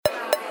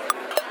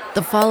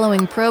The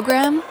following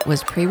program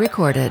was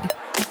pre-recorded.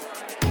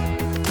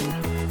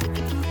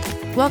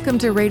 Welcome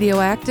to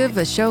Radioactive,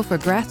 a show for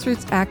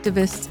grassroots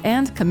activists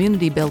and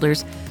community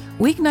builders,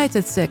 weeknights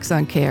at 6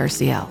 on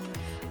KRCL.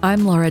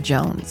 I'm Laura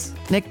Jones.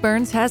 Nick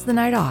Burns has the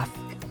night off.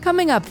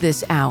 Coming up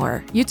this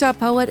hour, Utah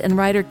poet and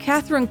writer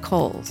Catherine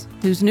Coles,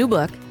 whose new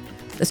book,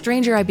 The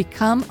Stranger I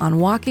Become on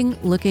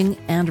Walking, Looking,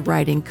 and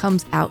Writing,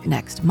 comes out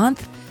next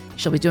month.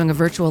 She'll be doing a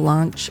virtual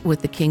launch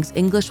with the King's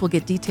English. We'll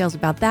get details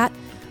about that.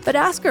 But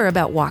ask her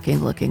about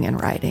walking, looking,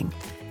 and writing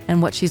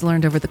and what she's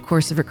learned over the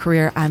course of her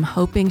career. I'm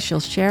hoping she'll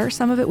share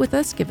some of it with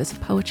us, give us a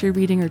poetry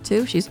reading or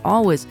two. She's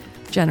always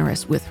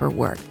generous with her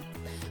work.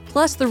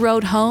 Plus, The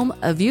Road Home,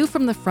 a view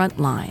from the front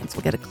lines.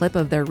 We'll get a clip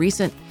of their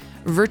recent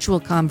virtual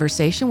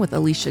conversation with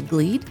Alicia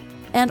Gleed.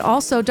 And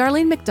also,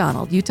 Darlene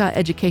McDonald, Utah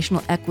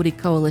Educational Equity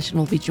Coalition,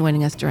 will be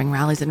joining us during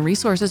Rallies and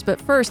Resources.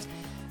 But first,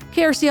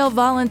 KRCL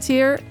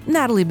volunteer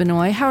Natalie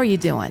Benoit, how are you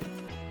doing?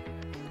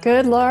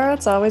 Good, Laura.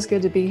 It's always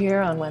good to be here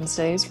on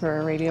Wednesdays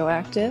for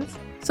Radioactive.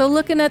 So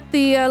looking at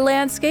the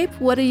landscape,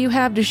 what do you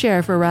have to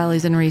share for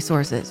Rallies and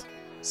Resources?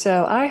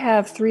 So I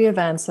have 3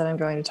 events that I'm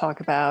going to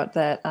talk about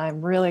that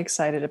I'm really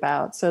excited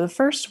about. So the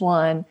first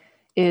one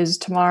is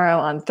tomorrow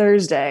on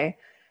Thursday.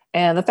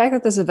 And the fact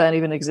that this event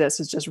even exists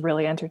is just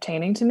really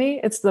entertaining to me.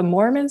 It's the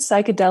Mormon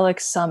Psychedelic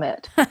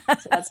Summit. So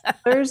that's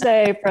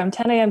Thursday from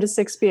 10 a.m. to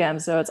 6 p.m.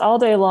 So it's all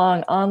day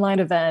long online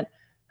event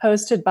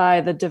hosted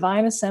by the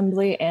Divine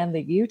Assembly and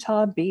the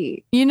Utah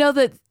Bee. You know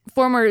that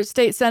former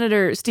State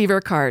Senator Steve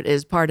Urquhart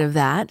is part of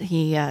that.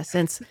 He,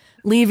 since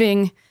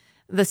leaving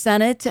the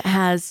Senate,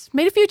 has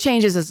made a few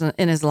changes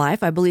in his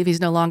life. I believe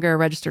he's no longer a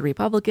registered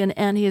Republican,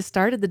 and he has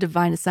started the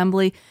Divine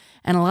Assembly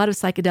and a lot of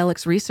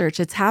psychedelics research.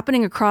 It's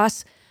happening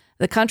across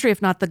the country,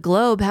 if not the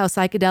globe, how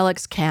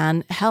psychedelics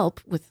can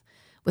help with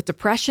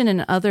depression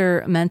and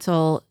other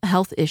mental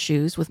health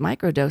issues with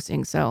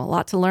microdosing. So a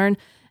lot to learn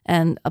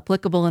and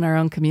applicable in our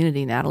own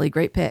community. Natalie,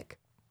 great pick.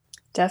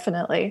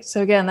 Definitely.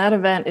 So again, that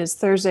event is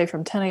Thursday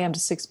from 10 a.m. to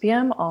 6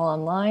 p.m., all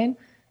online.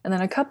 And then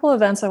a couple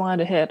events I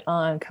wanted to hit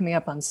on coming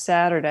up on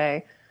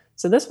Saturday.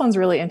 So this one's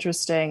really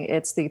interesting.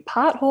 It's the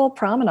Pothole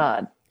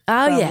Promenade.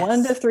 From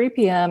 1 to 3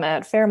 p.m.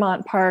 at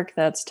Fairmont Park.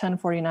 That's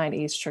 1049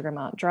 East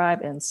Sugarmount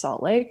Drive in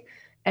Salt Lake.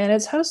 And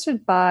it's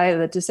hosted by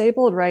the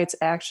Disabled Rights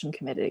Action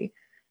Committee.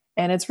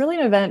 And it's really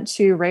an event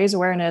to raise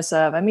awareness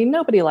of,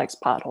 nobody likes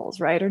potholes,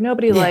 right? Or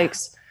nobody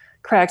likes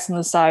cracks in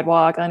the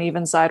sidewalk,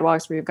 uneven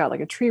sidewalks where you've got like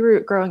a tree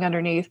root growing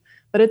underneath.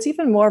 But it's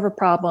even more of a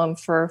problem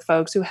for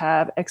folks who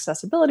have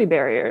accessibility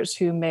barriers,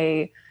 who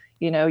may,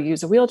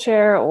 use a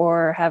wheelchair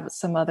or have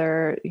some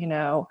other,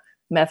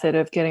 method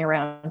of getting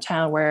around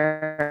town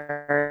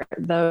where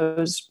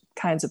those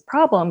kinds of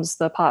problems,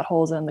 the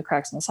potholes and the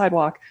cracks in the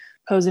sidewalk,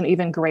 pose an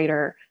even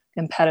greater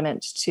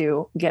impediment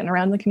to getting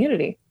around the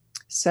community.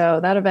 So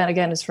that event,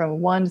 again, is from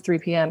 1 to 3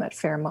 p.m. at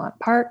Fairmont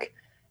Park.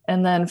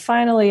 And then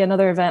finally,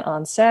 another event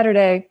on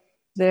Saturday.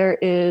 There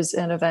is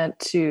an event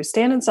to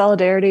stand in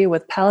solidarity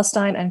with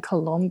Palestine and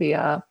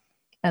Colombia,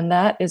 and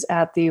that is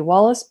at the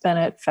Wallace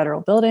Bennett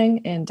Federal Building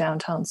in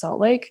downtown Salt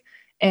Lake,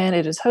 and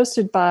it is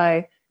hosted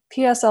by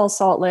PSL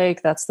Salt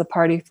Lake, that's the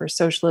Party for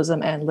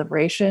Socialism and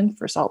Liberation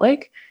for Salt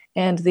Lake,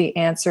 and the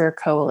Answer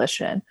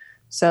Coalition.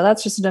 So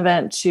that's just an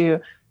event to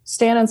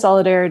stand in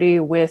solidarity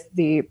with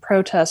the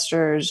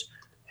protesters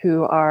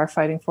who are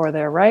fighting for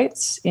their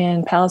rights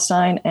in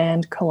Palestine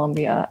and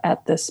Colombia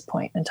at this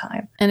point in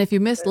time. And if you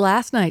missed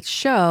last night's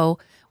show,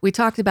 we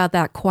talked about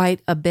that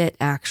quite a bit,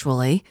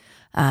 actually.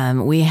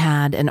 We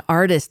had an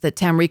artist that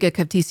Tamrika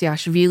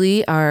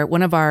Kavtisiashvili,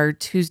 one of our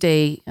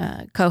Tuesday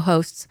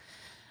co-hosts,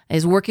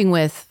 is working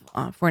with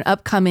for an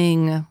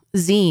upcoming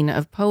zine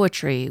of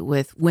poetry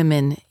with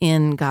women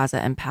in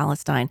Gaza and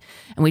Palestine.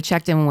 And we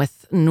checked in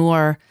with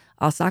Noor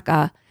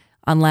Al-Saka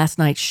on last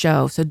night's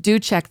show. So do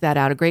check that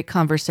out. A great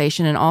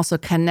conversation, and also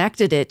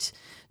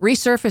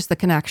resurfaced the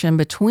connection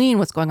between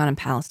what's going on in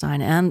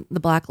Palestine and the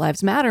Black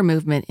Lives Matter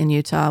movement in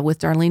Utah with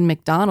Darlene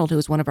McDonald, who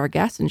is one of our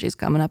guests, and she's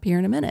coming up here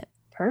in a minute.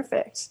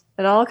 Perfect.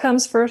 It all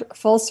comes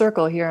full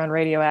circle here on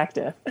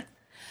Radioactive.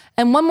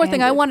 And one more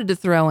thing I wanted to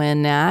throw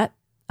in, Nat.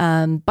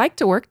 Bike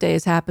to Work Day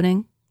is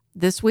happening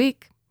this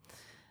week.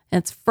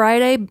 It's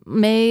Friday.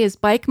 May is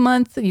Bike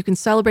Month. You can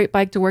celebrate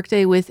Bike to Work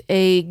Day with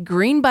a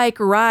green bike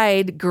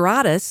ride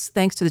gratis,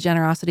 thanks to the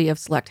generosity of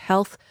Select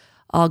Health.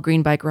 All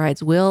green bike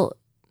rides will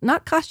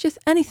not cost you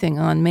anything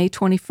on May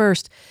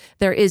 21st.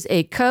 There is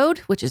a code,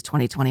 which is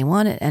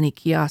 2021, at any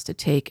kiosk to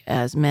take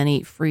as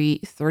many free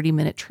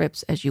 30-minute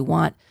trips as you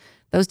want.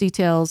 Those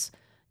details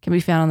can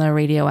be found on the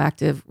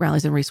Radioactive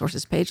Rallies and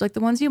Resources page, like the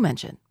ones you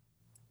mentioned.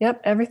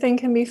 Yep, everything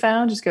can be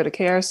found. Just go to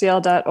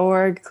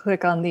krcl.org,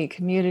 click on the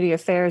Community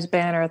Affairs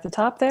banner at the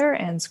top there,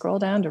 and scroll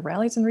down to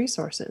Rallies and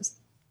Resources.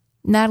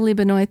 Natalie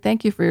Benoit,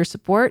 thank you for your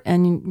support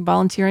and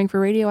volunteering for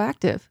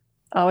Radioactive.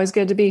 Always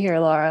good to be here,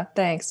 Laura.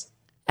 Thanks.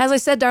 As I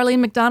said, Darlene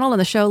McDonald on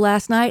the show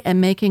last night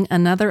and making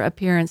another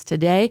appearance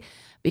today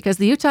because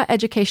the Utah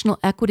Educational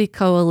Equity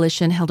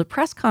Coalition held a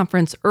press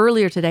conference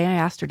earlier today. I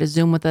asked her to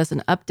Zoom with us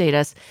and update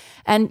us.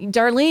 And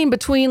Darlene,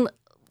 between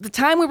the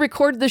time we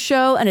recorded the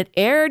show and it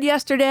aired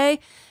yesterday,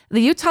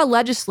 the Utah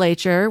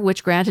legislature,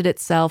 which granted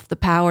itself the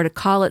power to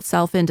call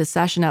itself into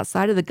session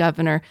outside of the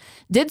governor,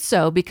 did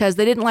so because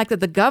they didn't like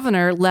that the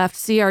governor left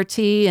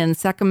CRT and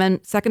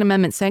Second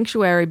Amendment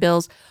sanctuary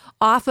bills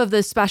off of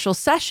this special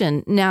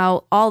session.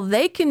 Now, all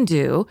they can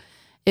do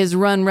is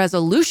run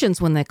resolutions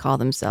when they call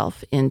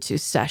themselves into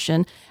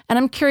session. And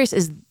I'm curious,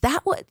 is that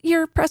what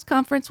your press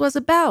conference was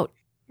about?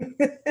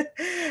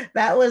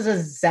 That was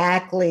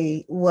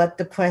exactly what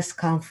the press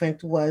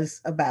conference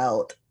was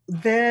about.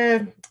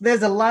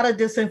 There's a lot of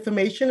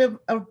disinformation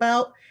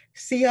about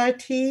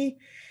CRT,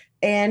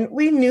 and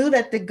we knew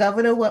that the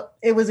governor,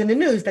 it was in the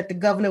news that the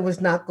governor was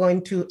not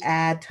going to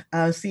add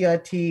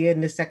CRT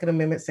and the Second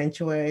Amendment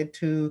sanctuary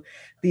to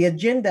the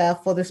agenda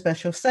for the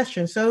special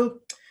session. So,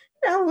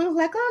 we were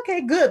like,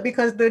 okay, good,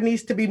 because there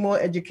needs to be more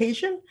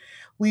education.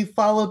 We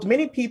followed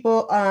many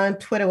people on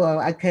Twitter. Well,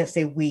 I can't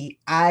say we.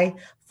 I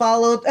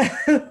followed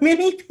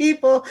many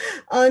people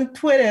on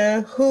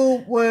Twitter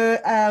who were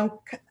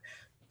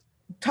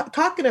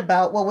talking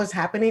about what was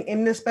happening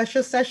in the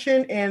special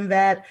session, and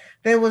that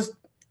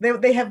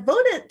they have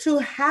voted to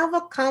have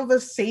a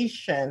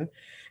conversation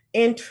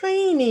and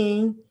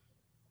training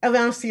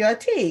around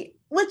CRT,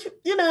 which,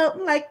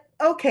 like,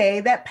 okay,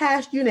 that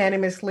passed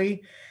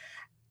unanimously.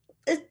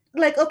 It's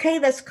like, okay,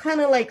 that's kind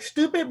of like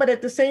stupid, but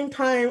at the same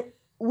time,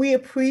 we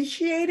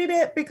appreciated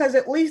it because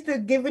at least they're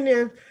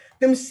giving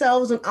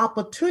themselves an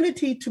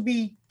opportunity to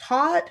be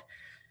taught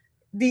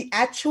the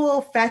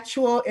actual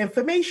factual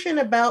information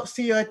about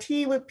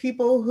CRT with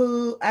people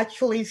who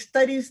actually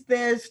studies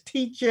this,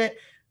 teach it,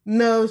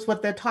 knows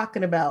what they're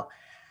talking about.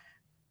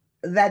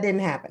 That didn't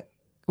happen.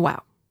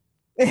 Wow.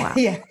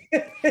 Yeah.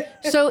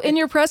 So in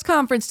your press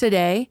conference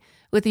today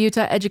with the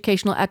Utah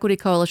Educational Equity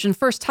Coalition,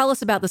 first tell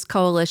us about this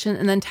coalition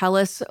and then tell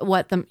us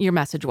what your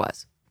message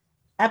was.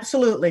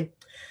 Absolutely.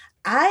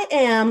 I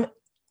am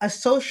a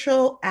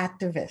social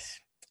activist.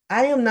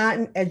 I am not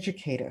an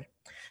educator.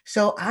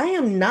 So I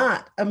am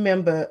not a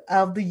member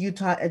of the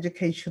Utah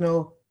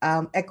Educational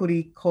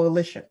Equity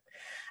Coalition.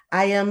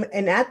 I am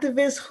an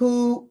activist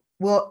who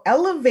will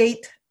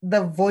elevate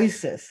the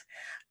voices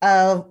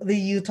of the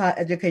Utah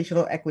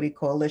Educational Equity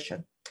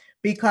Coalition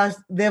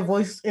because their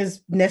voice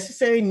is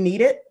necessary,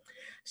 needed.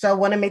 So I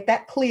want to make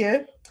that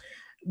clear.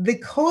 The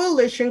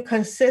coalition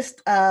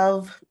consists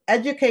of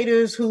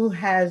educators who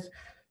have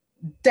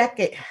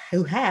decades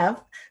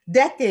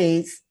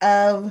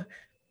of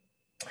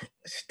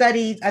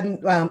studies and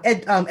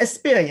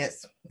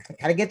experience. I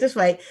gotta get this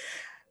right.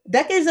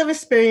 Decades of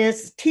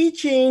experience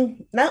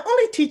teaching, not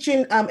only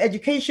teaching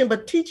education,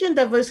 but teaching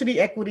diversity,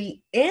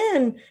 equity,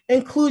 and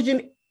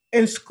inclusion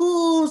in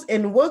schools,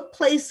 in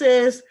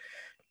workplaces.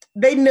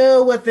 They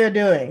know what they're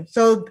doing.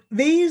 So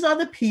these are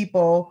the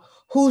people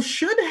who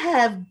should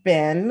have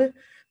been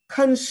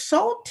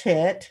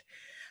consulted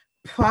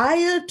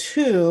prior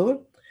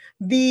to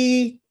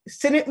the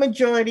Senate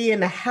majority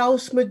and the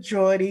House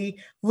majority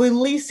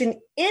releasing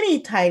any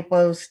type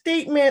of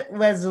statement,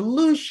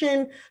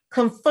 resolution,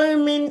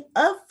 confirming,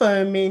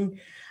 affirming,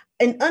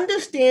 an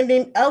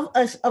understanding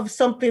of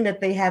something that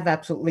they have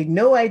absolutely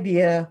no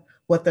idea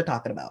what they're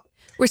talking about.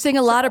 We're seeing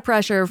a lot of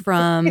pressure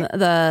from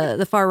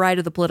the far right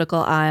of the political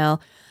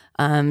aisle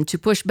to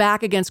push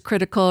back against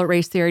critical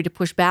race theory, to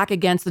push back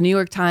against the New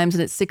York Times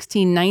and its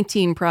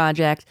 1619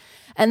 Project.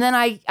 And then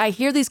I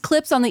hear these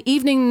clips on the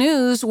evening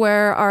news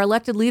where our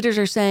elected leaders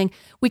are saying,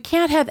 we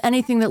can't have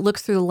anything that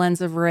looks through the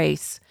lens of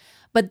race.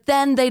 But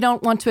then they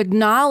don't want to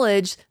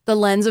acknowledge the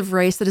lens of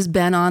race that has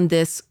been on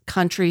this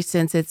country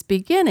since its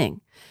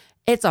beginning.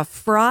 It's a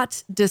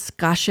fraught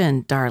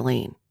discussion,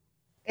 Darlene.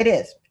 It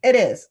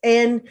is.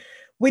 And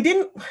we're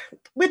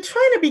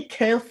trying to be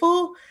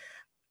careful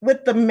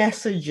with the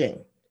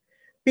messaging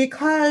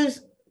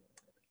because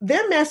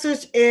their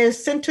message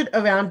is centered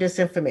around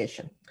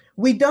disinformation.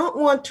 We don't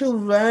want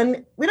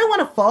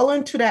to fall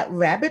into that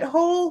rabbit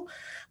hole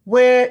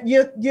where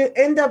you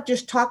end up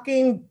just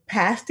talking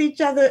past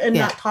each other and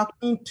not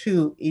talking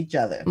to each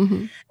other.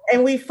 Mm-hmm.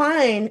 And we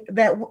find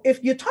that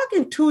if you're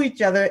talking to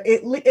each other,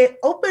 it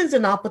opens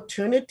an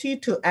opportunity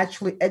to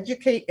actually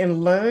educate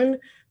and learn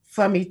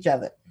from each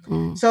other.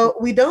 Mm. So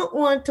we don't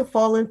want to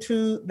fall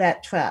into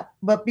that trap.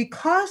 But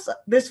because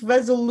this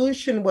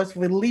resolution was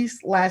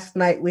released last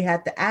night, we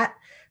had to act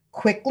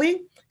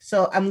quickly.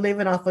 So I'm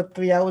living off of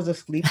 3 hours of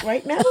sleep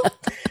right now.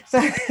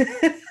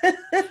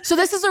 So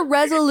this is a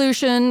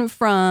resolution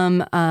from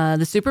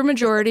the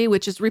supermajority,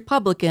 which is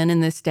Republican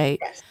in this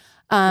state,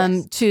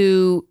 yes.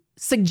 To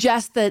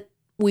suggest that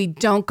we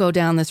don't go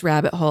down this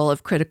rabbit hole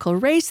of critical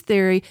race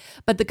theory.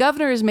 But the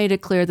governor has made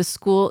it clear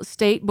the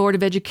state board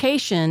of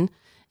education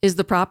is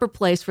the proper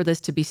place for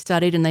this to be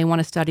studied, and they want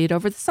to study it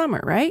over the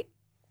summer, right?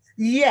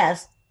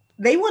 Yes,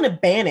 they want to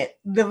ban it.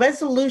 The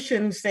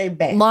resolution say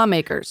ban.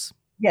 Lawmakers.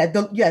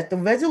 The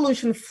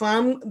resolution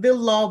from the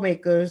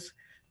lawmakers,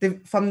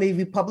 from the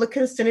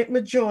Republican Senate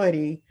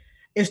majority,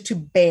 is to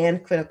ban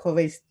critical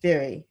race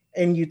theory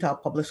in Utah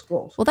public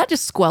schools. Well, that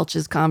just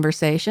squelches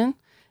conversation.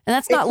 And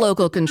that's not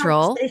local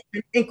control.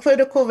 And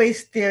critical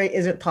race theory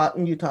isn't taught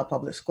in Utah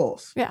public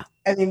schools. Yeah.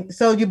 I mean,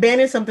 so you're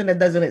banning something that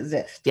doesn't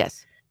exist.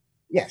 Yes.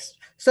 Yes.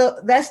 So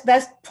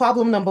that's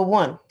problem number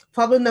one.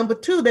 Problem number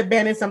two, they're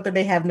banning something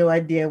they have no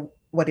idea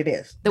what it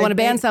is. They want to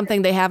ban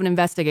something they haven't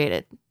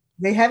investigated.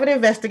 They haven't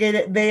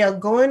investigated. They are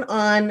going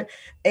on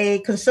a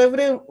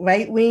conservative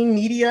right-wing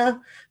media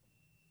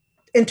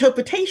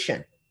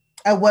interpretation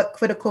of what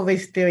critical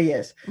race theory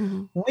is.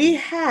 Mm-hmm. We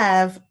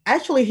have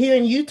actually here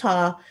in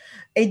Utah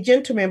a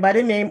gentleman by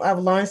the name of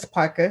Lawrence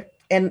Parker,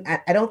 and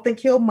I don't think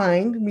he'll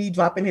mind me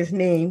dropping his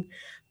name,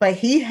 but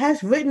he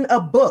has written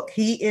a book.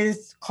 He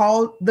is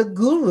called the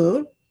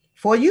guru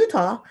for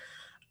Utah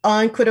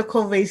on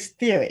critical race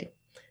theory.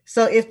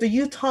 So if the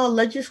Utah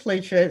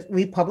legislature,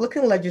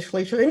 Republican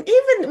legislature, and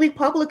even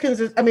Republicans,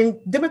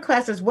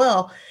 Democrats as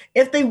well,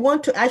 if they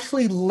want to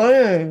actually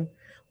learn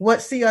what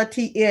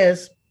CRT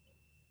is,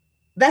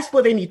 that's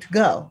where they need to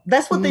go.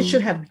 That's what they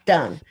should have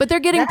done. But they're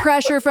getting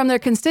pressure from their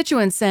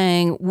constituents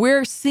saying,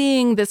 we're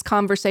seeing this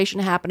conversation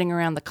happening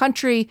around the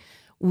country.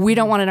 We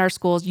don't want it in our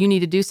schools. You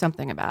need to do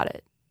something about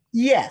it.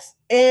 Yes.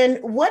 And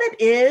what it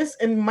is,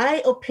 in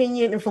my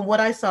opinion, and from what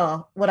I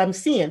saw, what I'm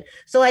seeing.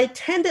 So I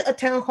attended a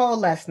town hall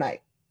last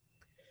night.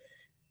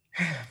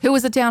 Who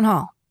was the town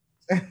hall?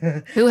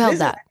 Who held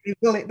that?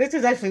 This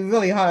is actually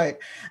really hard.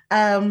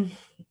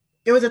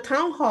 It was a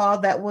town hall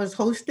that was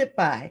hosted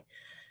by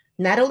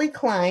Natalie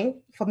Klein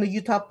from the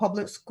Utah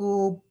Public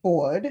School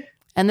Board.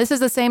 And this is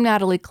the same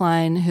Natalie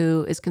Klein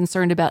who is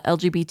concerned about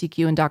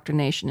LGBTQ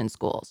indoctrination in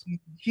schools.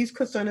 She's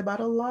concerned about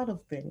a lot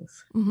of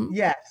things. Mm-hmm.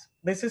 Yes,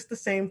 this is the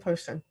same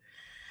person.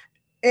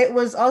 It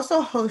was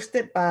also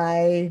hosted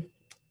by,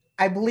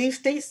 I believe,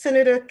 State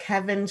Senator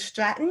Kevin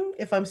Stratton,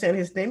 if I'm saying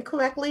his name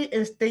correctly,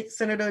 and State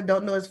Senator,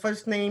 don't know his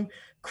first name,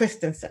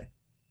 Christensen.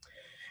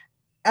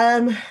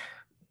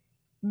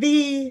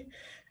 The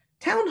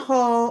town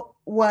hall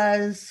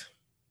was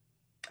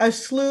a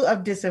slew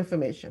of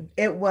disinformation.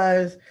 It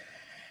was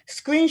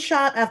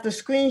screenshot after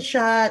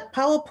screenshot,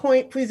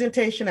 PowerPoint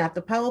presentation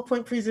after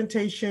PowerPoint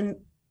presentation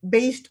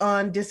based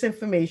on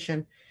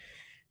disinformation.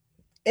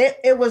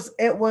 It was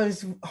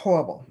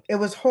horrible. It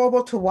was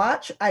horrible to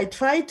watch. I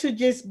tried to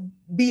just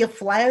be a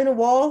fly on the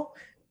wall,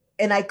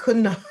 and I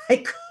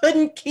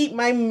couldn't keep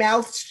my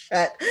mouth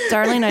shut.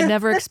 Darlene, I'd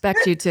never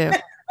expect you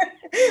to.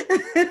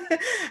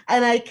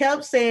 And I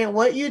kept saying,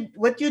 what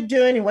you're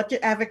doing and what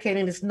you're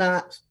advocating is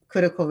not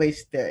critical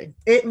race theory.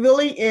 It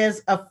really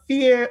is a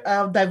fear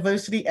of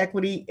diversity,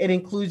 equity, and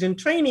inclusion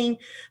training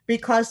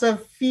because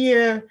of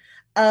fear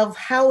of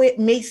how it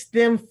makes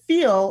them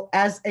feel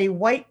as a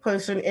white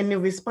person and the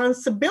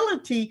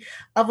responsibility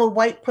of a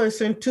white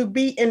person to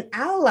be an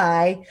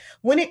ally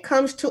when it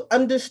comes to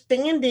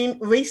understanding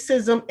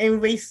racism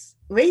and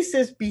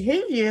racist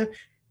behavior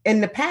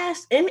in the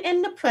past and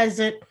in the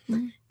present,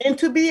 and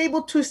to be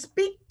able to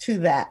speak to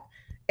that.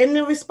 And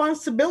the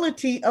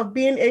responsibility of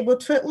being able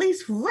to at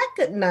least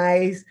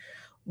recognize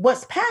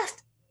what's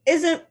past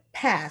isn't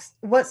past.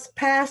 What's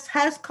past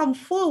has come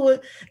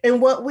forward in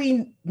what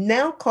we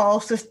now call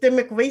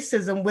systemic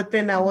racism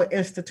within our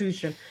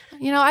institution.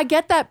 You know, I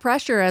get that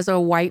pressure as a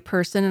white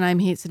person, and I'm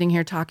sitting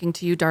here talking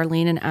to you,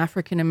 Darlene, an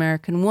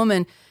African-American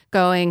woman,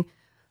 going,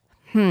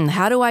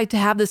 how do I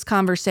have this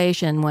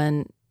conversation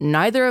when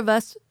neither of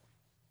us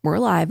were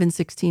alive in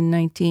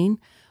 1619?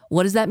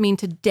 What does that mean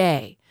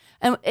today?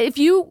 And if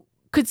you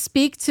could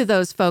speak to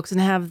those folks and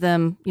have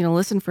them,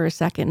 listen for a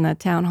second in that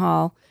town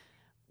hall,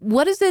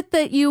 what is it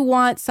that you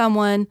want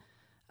someone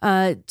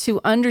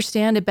to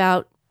understand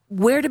about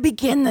where to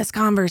begin this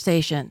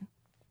conversation?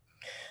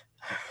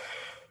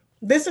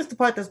 This is the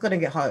part that's going to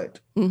get hard.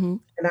 Mm-hmm.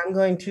 And I'm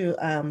going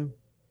to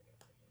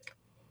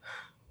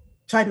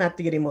try not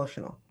to get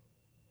emotional.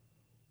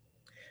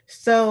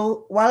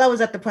 So while I was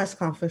at the press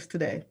conference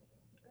today,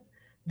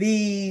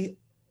 the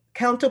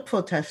counter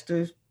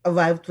protesters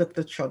arrived with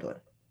the children.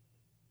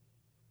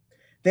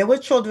 There were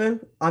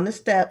children on the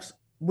steps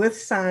with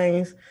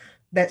signs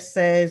that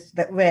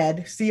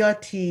read,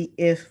 CRT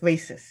is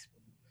racist.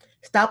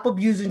 Stop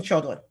abusing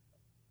children.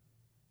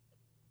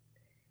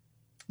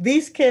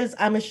 These kids,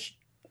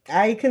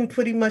 I can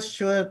pretty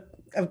much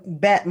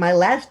bet my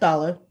last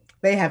dollar,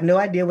 they have no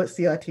idea what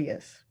CRT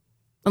is.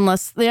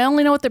 Unless they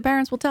only know what their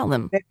parents will tell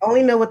them. They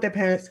only know what their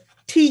parents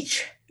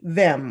teach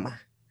them.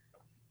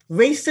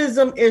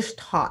 Racism is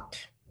taught.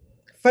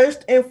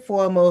 First and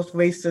foremost,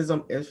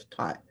 racism is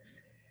taught.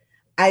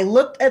 I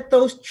looked at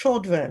those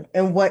children,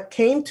 and what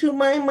came to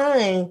my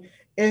mind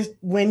is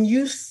when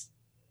you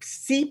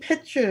see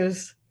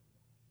pictures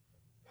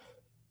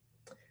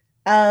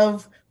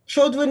of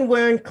children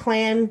wearing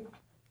Klan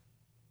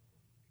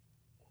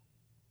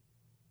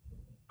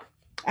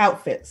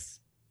outfits.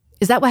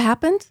 Is that what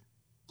happened?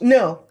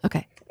 No.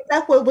 Okay.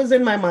 That's what was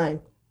in my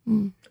mind.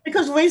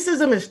 Because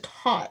racism is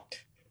taught.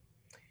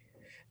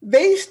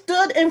 They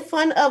stood in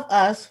front of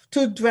us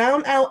to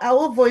drown out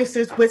our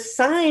voices with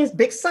signs,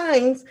 big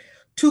signs,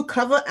 to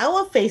cover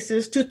our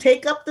faces, to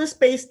take up the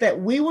space that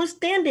we were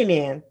standing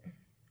in,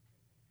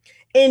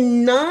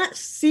 and not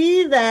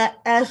see that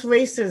as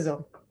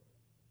racism.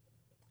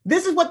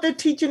 This is what they're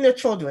teaching their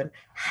children,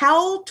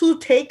 how to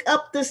take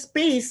up the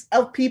space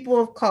of people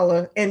of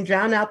color and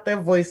drown out their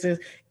voices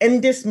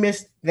and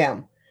dismiss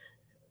them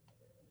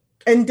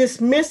and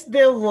dismiss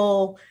their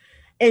role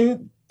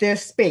in their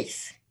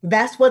space.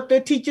 That's what they're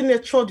teaching their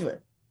children.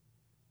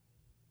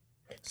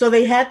 So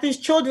they have these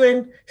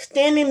children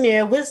standing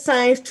there with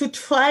signs to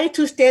try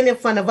to stand in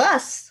front of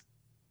us.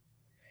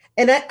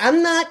 And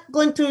I'm not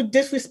going to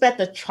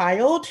disrespect a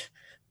child,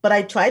 but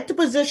I tried to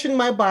position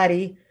my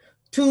body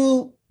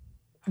to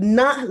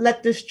not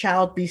let this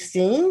child be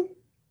seen,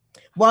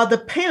 while the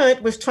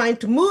parent was trying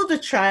to move the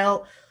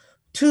child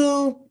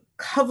to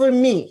cover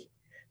me,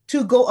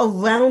 to go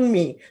around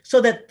me so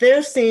that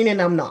they're seen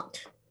and I'm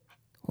not.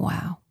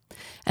 Wow.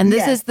 And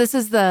this is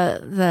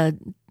the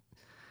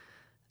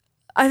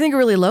I think a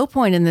really low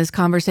point in this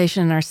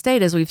conversation in our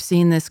state, as we've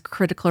seen this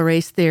critical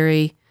race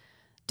theory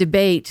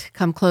debate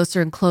come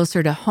closer and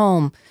closer to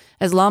home,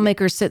 as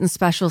lawmakers sit in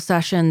special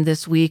session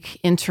this week,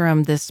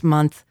 interim this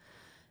month,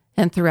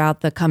 and throughout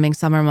the coming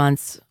summer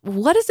months.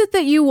 What is it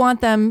that you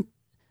want them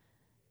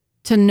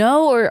to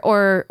know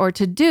or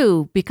to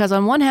do? Because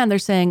on one hand, they're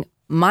saying,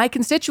 my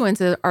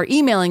constituents are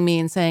emailing me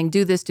and saying,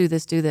 do this, do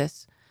this, do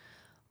this.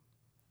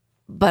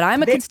 But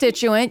I'm a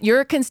constituent, you're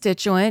a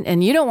constituent,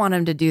 and you don't want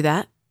them to do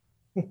that.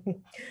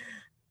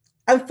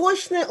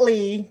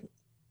 Unfortunately,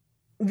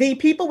 the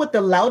people with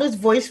the loudest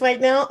voice right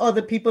now are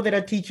the people that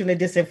are teaching the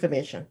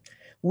disinformation.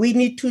 We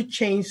need to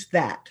change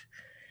that.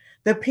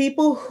 The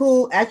people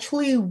who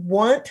actually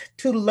want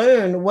to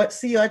learn what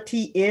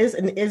CRT is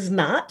and is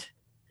not,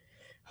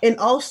 and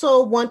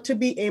also want to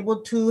be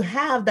able to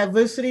have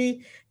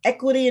diversity,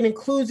 equity, and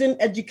inclusion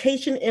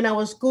education in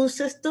our school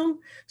system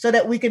so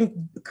that we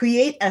can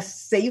create a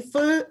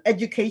safer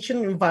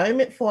education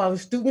environment for our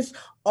students,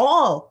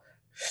 all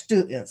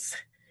students.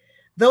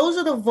 Those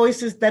are the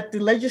voices that the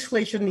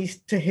legislature needs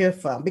to hear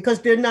from,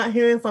 because they're not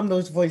hearing from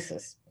those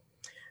voices.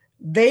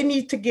 They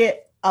need to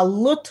get a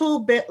little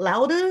bit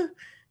louder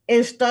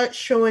and start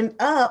showing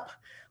up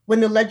when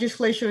the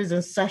legislature is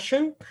in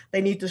session.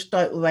 They need to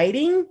start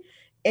writing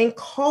and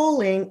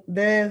calling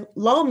the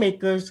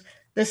lawmakers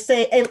to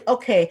say, and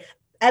okay,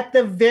 at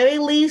the very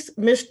least,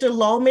 Mr.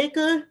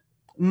 Lawmaker,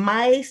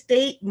 my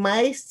state,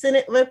 my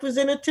Senate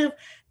representative,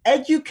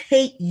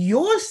 educate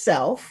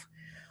yourself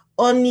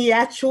on the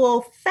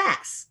actual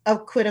facts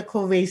of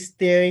critical race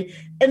theory,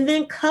 and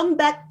then come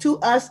back to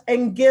us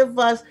and give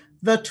us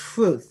the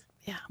truth.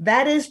 Yeah.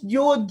 That is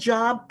your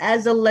job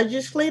as a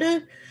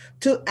legislator,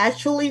 to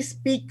actually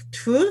speak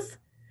truth,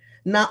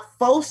 not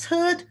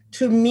falsehood,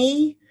 to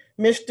me,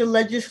 Mr.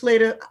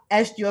 Legislator,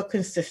 as your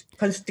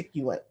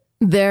constituent.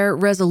 Their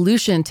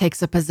resolution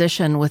takes a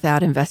position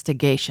without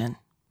investigation.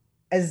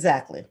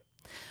 Exactly.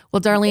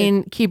 Well,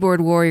 Darlene,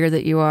 keyboard warrior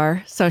that you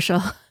are,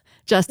 social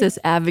justice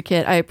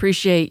advocate, I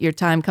appreciate your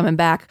time coming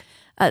back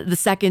the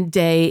second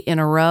day in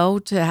a row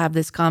to have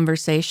this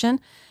conversation.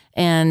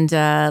 And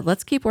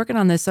let's keep working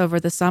on this over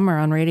the summer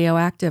on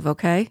Radioactive,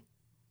 okay?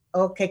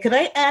 Okay. Could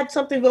I add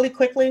something really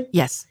quickly?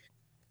 Yes.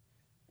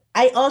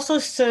 I also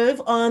serve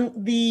on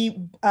the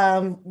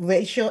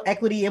Racial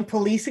Equity and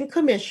Policing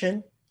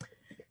Commission.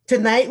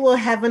 Tonight, we're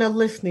having a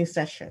listening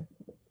session.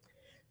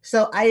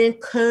 So I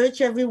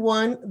encourage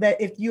everyone that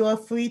if you are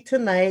free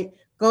tonight,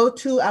 go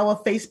to our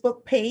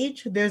Facebook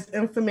page. There's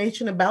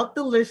information about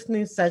the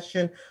listening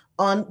session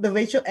on the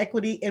Racial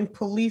Equity and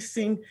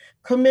Policing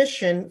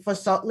Commission for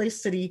Salt Lake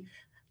City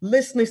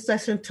listening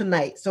session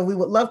tonight. So we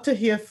would love to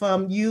hear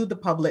from you, the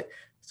public.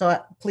 So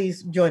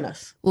please join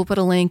us. We'll put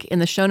a link in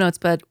the show notes,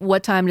 but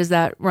what time does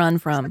that run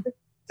from?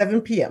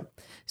 7 p.m.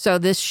 So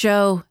this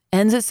show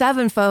ends at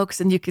 7, folks,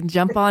 and you can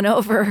jump on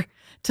over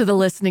to the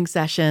listening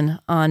session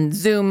on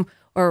Zoom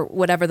or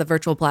whatever the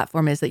virtual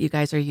platform is that you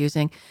guys are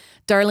using.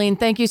 Darlene,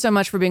 thank you so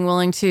much for being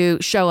willing to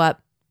show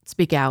up,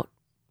 speak out.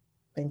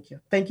 Thank you.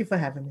 Thank you for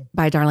having me.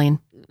 Bye, Darlene.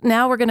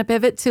 Now we're going to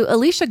pivot to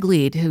Alicia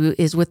Gleed, who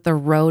is with The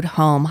Road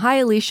Home. Hi,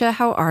 Alicia.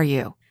 How are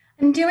you?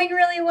 I'm doing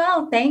really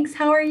well. Thanks.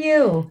 How are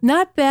you?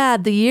 Not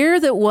bad. The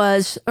year that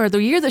was, or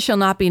the year that shall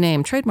not be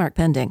named, trademark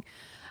pending,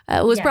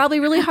 was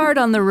probably really hard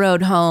on The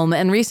Road Home.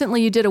 And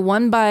recently you did a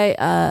one by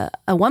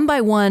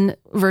one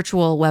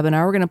virtual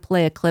webinar. We're going to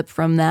play a clip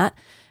from that.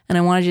 And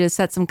I wanted you to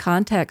set some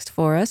context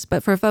for us.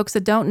 But for folks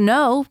that don't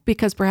know,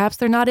 because perhaps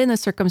they're not in the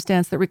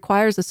circumstance that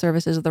requires the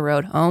services of The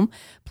Road Home,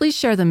 please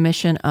share the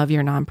mission of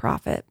your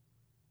nonprofit.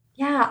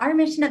 Yeah, our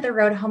mission at The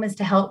Road Home is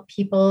to help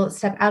people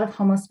step out of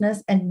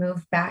homelessness and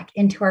move back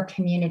into our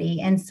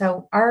community. And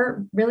so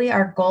our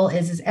goal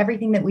is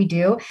everything that we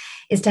do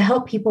is to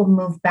help people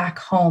move back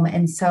home.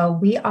 And so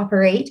we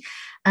operate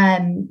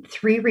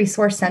 3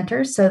 resource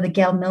centers. So the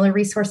Gail Miller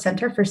Resource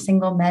Center for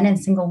single men and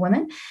single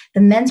women, the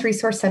Men's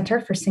Resource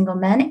Center for single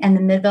men, and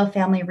the Midvale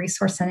Family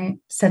Resource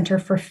Center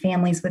for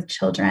families with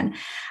children.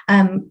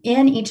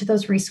 In each of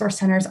those resource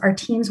centers, our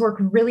teams work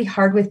really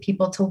hard with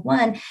people to,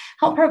 one,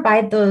 help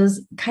provide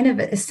those kind of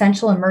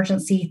essential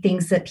emergency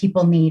things that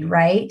people need,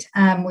 right?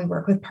 We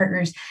work with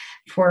partners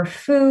for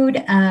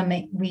food.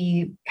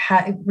 We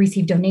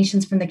receive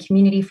donations from the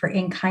community for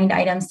in-kind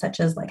items such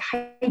as like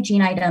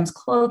hygiene items,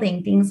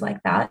 clothing, things like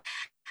that.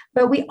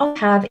 But we all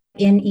have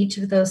in each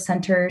of those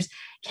centers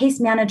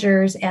case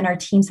managers and our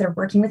teams that are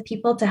working with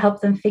people to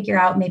help them figure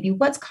out maybe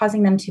what's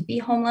causing them to be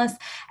homeless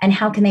and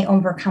how can they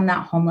overcome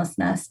that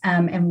homelessness,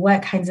 and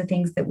what kinds of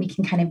things that we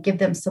can kind of give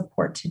them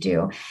support to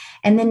do.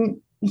 And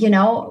then,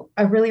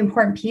 a really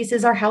important piece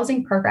is our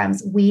housing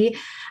programs. We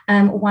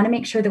want to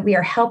make sure that we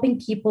are helping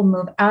people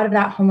move out of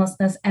that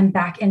homelessness and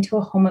back into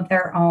a home of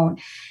their own.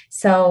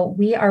 So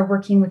we are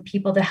working with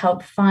people to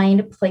help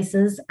find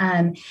places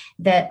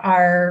that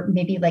are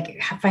maybe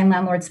like find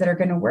landlords that are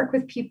going to work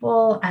with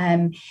people,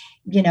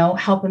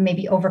 help them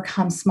maybe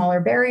overcome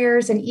smaller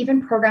barriers, and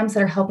even programs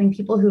that are helping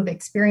people who've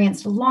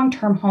experienced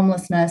long-term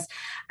homelessness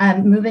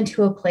move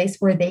into a place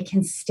where they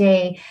can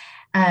stay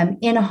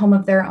in a home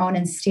of their own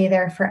and stay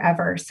there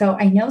forever. So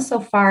I know so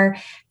far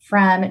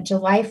from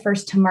July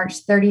 1st to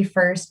March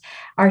 31st,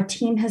 our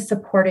team has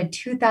supported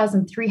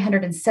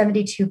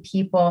 2,372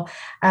 people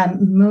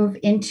move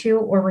into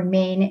or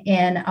remain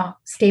in a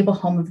stable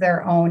home of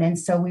their own. And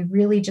so we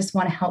really just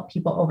want to help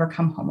people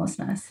overcome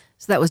homelessness.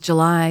 So that was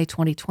July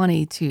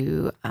 2020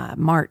 to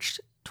March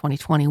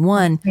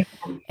 2021.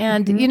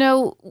 And,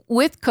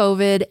 with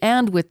COVID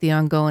and with the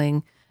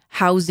ongoing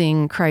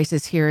housing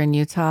crisis here in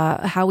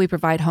Utah, how we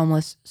provide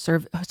homeless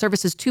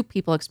services to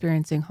people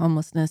experiencing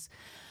homelessness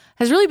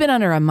has really been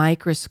under a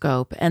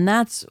microscope. And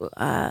that's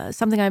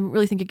something I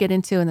really think you get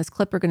into in this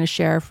clip we're going to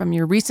share from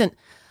your recent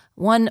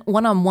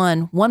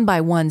one-on-one,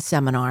 one-by-one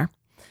seminar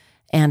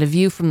and a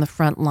view from the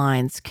front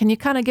lines. Can you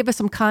kind of give us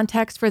some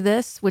context for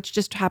this, which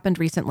just happened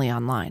recently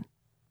online?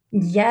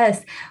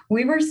 Yes,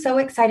 we were so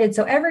excited.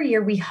 So every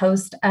year we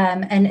host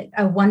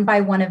a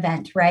one-by-one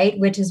event, right?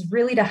 Which is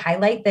really to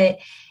highlight that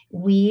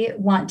we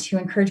want to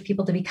encourage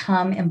people to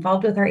become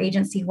involved with our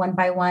agency one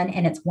by one,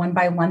 and it's one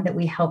by one that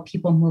we help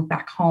people move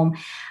back home.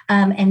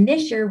 And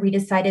this year we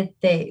decided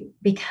that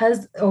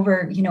because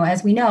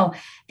as we know,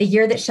 the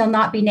year that shall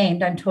not be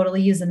named, I'm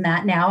totally using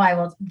that now, I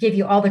will give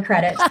you all the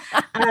credit,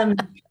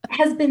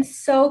 has been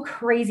so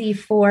crazy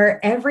for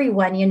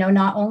everyone.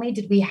 Not only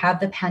did we have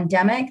the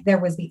pandemic, there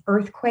was the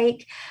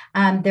earthquake,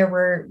 there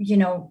were,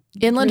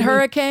 Inland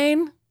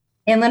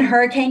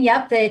hurricane,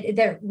 yep,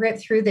 that ripped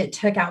through, that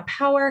took out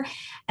power.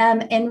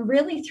 And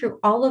really through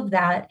all of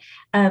that,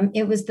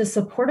 it was the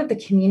support of the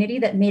community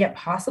that made it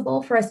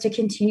possible for us to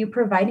continue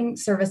providing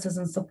services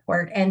and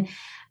support. And,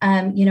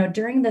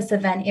 during this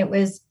event, it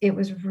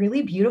was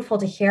really beautiful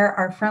to hear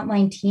our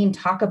frontline team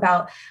talk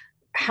about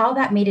how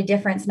that made a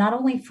difference, not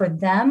only for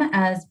them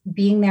as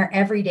being there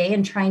every day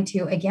and trying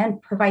to, again,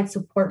 provide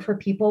support for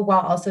people while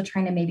also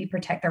trying to maybe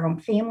protect their own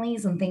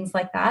families and things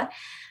like that.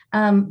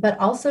 But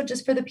also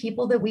just for the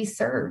people that we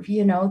serve.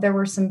 There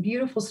were some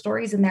beautiful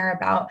stories in there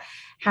about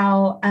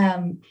how,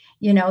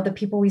 the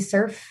people we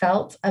serve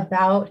felt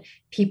about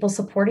people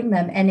supporting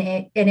them. And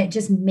it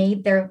just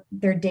made their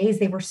days.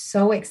 They were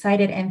so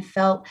excited and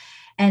felt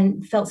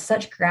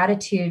such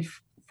gratitude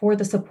for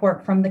the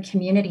support from the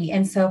community.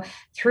 And so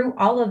through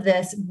all of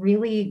this,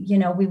 really,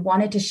 we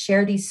wanted to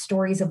share these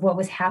stories of what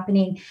was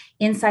happening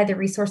inside the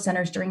resource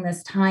centers during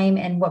this time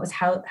and what was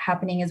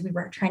happening as we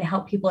were trying to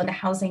help people into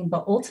housing,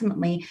 but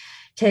ultimately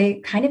to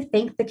kind of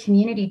thank the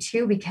community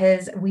too,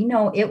 because we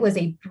know it was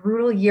a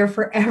brutal year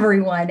for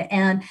everyone.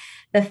 And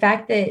the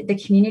fact that the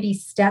community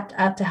stepped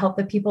up to help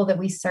the people that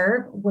we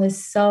serve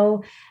was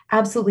so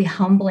absolutely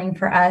humbling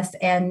for us.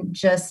 And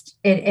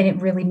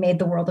it really made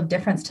the world of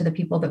difference to the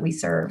people that we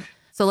serve.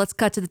 So let's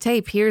cut to the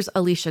tape. Here's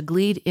Alicia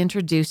Gleed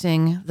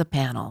introducing the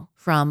panel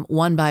from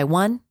One by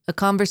One, a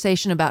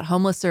conversation about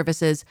homeless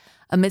services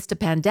amidst a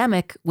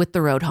pandemic with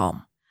the road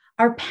home.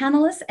 Our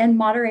panelists and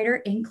moderator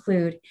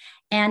include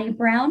Annie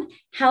Brown,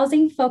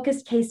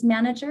 Housing-Focused Case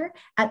Manager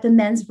at the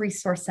Men's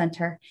Resource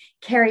Center,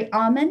 Carrie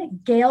Amon,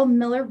 Gail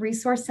Miller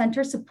Resource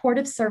Center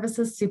Supportive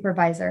Services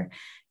Supervisor,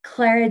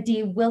 Clara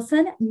D.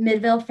 Wilson,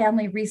 Midvale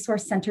Family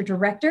Resource Center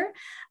Director,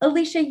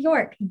 Alicia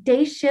York,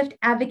 Day Shift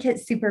Advocate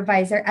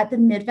Supervisor at the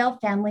Midvale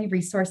Family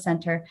Resource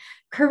Center,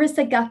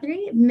 Carissa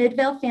Guthrie,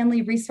 Midvale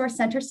Family Resource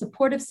Center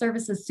Supportive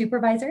Services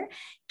Supervisor,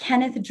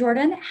 Kenneth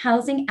Jordan,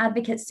 Housing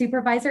Advocate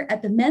Supervisor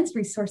at the Men's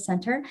Resource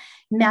Center,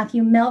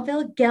 Matthew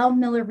Melville, Gail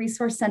Miller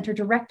Resource Center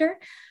Director,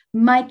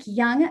 Mike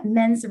Young,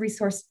 Men's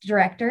Resource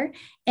Director,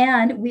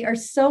 and we are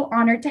so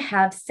honored to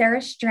have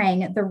Sarah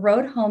Strang, the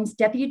Road Home's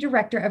Deputy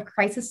Director of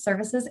Crisis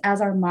Services,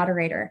 as our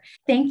moderator.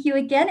 Thank you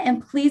again,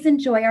 and please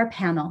enjoy our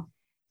panel.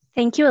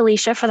 Thank you,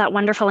 Alicia, for that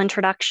wonderful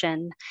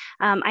introduction.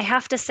 I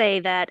have to say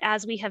that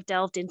as we have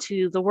delved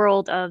into the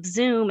world of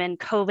Zoom and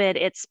COVID,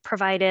 it's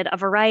provided a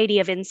variety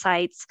of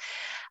insights,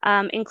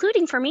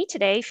 including for me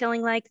today,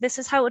 feeling like this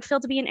is how it would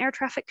feel to be an air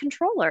traffic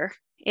controller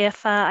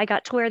if I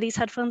got to wear these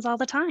headphones all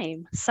the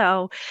time.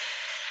 So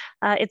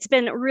it's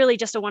been really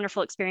just a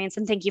wonderful experience,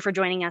 and thank you for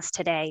joining us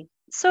today.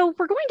 So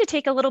we're going to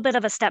take a little bit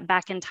of a step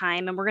back in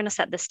time, and we're going to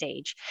set the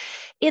stage.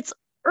 It's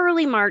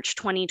early March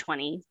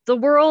 2020. The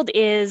world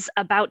is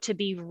about to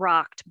be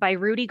rocked by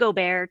Rudy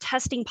Gobert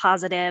testing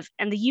positive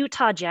and the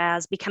Utah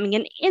Jazz becoming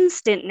an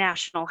instant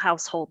national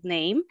household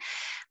name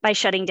by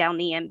shutting down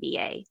the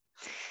NBA.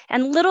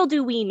 And little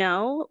do we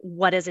know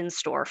what is in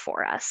store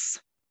for us.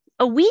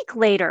 A week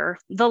later,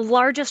 the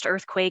largest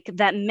earthquake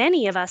that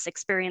many of us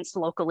experienced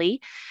locally,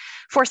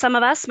 for some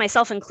of us,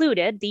 myself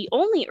included, the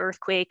only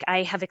earthquake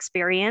I have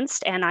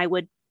experienced, and I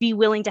would be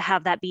willing to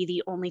have that be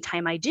the only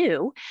time I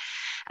do,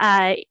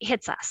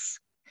 hits us.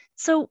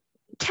 So,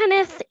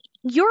 Kenneth,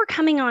 you're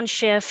coming on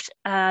shift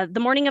the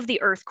morning of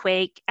the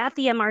earthquake at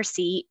the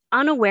MRC,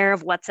 unaware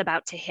of what's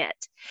about to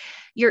hit.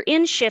 You're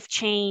in shift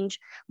change,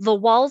 the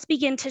walls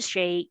begin to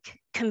shake,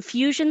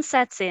 confusion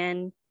sets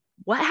in.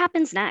 What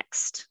happens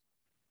next?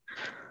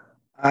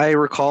 I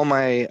recall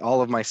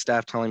all of my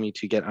staff telling me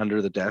to get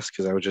under the desk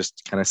because I was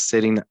just kind of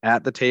sitting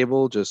at the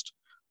table, just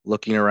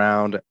looking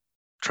around,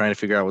 trying to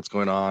figure out what's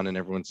going on, and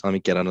everyone's telling me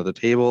get under the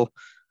table.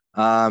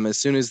 As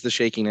soon as the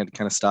shaking had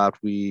kind of stopped,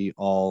 we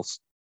all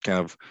kind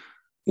of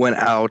went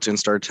out and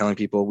started telling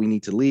people we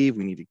need to leave,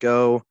 we need to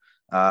go.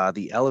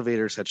 The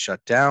elevators had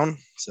shut down,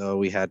 so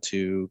we had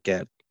to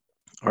get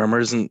our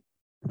emergency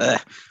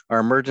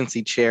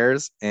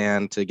chairs,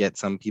 and to get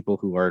some people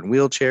who are in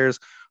wheelchairs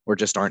or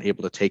just aren't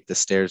able to take the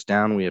stairs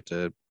down, we have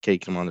to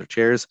take them on their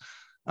chairs.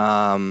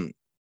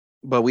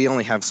 But we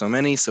only have so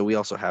many, so we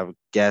also have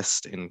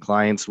guests and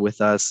clients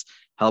with us,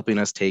 helping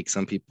us take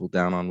some people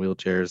down on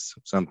wheelchairs.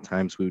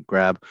 Sometimes we would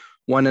grab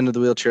one end of the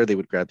wheelchair, they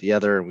would grab the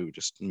other, and we would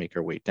just make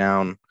our way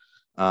down.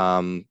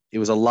 It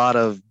was a lot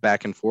of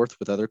back and forth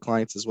with other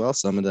clients as well.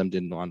 Some of them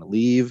didn't want to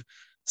leave.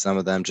 Some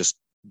of them just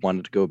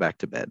wanted to go back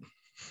to bed.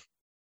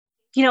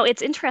 You know,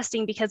 it's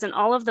interesting because in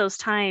all of those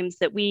times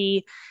that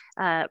we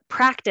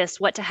practice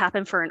what to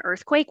happen for an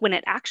earthquake, when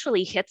it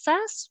actually hits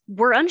us,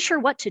 we're unsure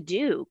what to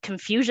do.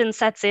 Confusion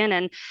sets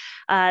in,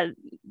 and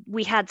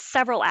we had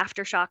several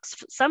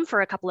aftershocks, some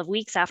for a couple of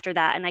weeks after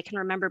that. And I can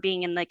remember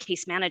being in the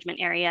case management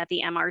area at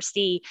the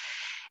MRC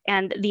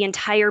and the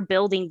entire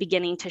building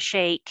beginning to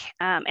shake.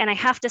 And I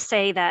have to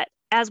say that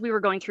as we were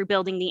going through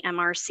building the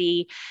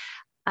MRC,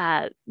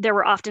 there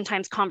were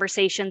oftentimes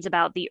conversations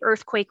about the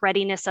earthquake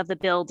readiness of the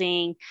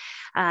building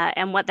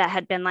and what that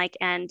had been like.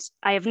 And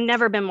I have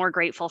never been more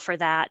grateful for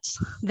that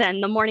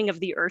than the morning of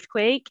the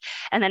earthquake,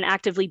 and then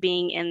actively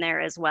being in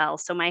there as well.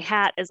 So my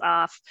hat is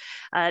off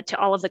to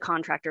all of the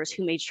contractors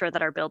who made sure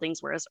that our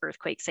buildings were as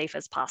earthquake safe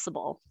as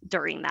possible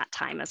during that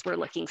time as we're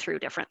looking through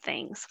different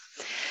things.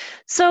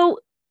 So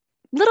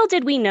little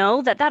did we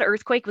know that that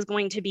earthquake was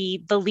going to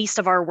be the least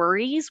of our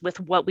worries with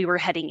what we were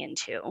heading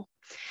into.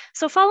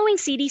 So following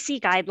CDC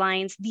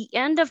guidelines, the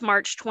end of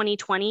March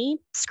 2020,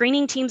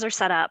 screening teams are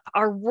set up.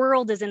 Our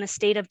world is in a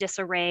state of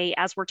disarray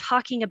as we're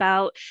talking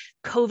about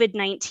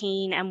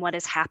COVID-19 and what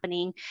is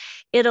happening.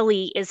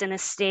 Italy is in a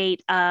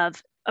state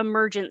of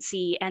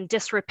emergency and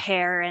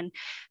disrepair, and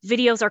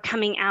videos are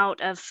coming out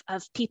of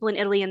people in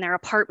Italy in their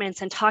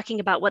apartments and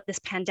talking about what this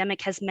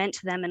pandemic has meant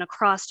to them and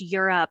across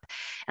Europe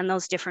and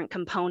those different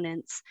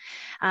components.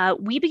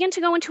 We begin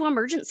to go into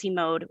emergency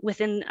mode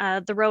within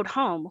the road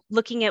home,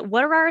 looking at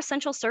what are our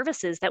essential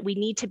services that we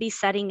need to be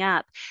setting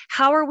up?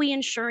 How are we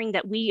ensuring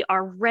that we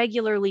are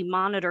regularly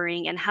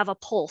monitoring and have a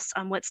pulse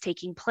on what's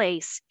taking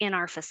place in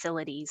our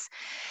facilities?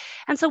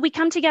 And so we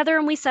come together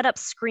and we set up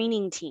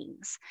screening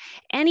teams.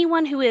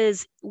 Anyone who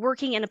is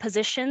working in a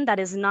position that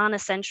is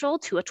non-essential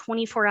to a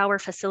 24-hour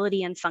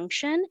facility and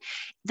function,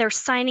 they're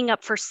signing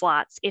up for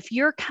slots. If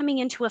you're coming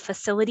into a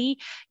facility,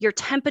 your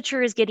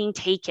temperature is getting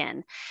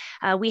taken.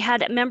 We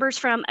had members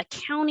from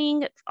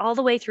accounting all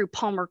the way through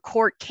Palmer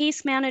Court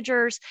case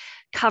managers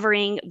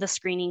covering the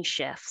screening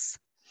shifts.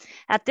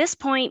 At this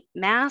point,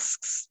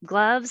 masks,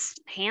 gloves,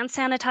 hand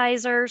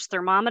sanitizers,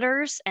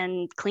 thermometers,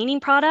 and cleaning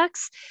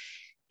products,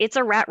 it's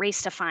a rat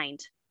race to find.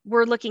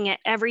 We're looking at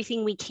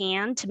everything we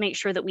can to make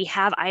sure that we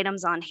have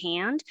items on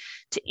hand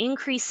to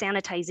increase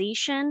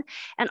sanitization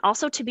and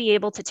also to be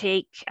able to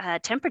take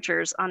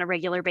temperatures on a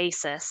regular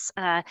basis.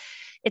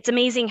 It's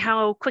amazing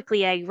how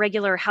quickly a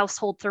regular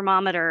household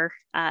thermometer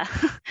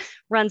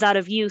runs out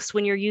of use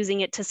when you're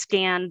using it to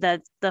scan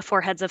the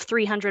foreheads of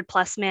 300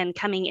 plus men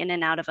coming in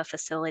and out of a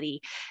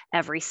facility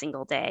every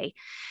single day.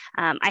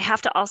 I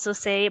have to also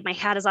say my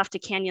hat is off to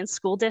Canyon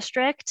School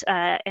District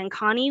and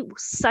Connie,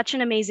 such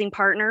an amazing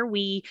partner.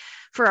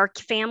 For our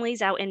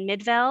families out in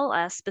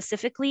Midvale,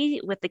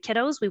 specifically with the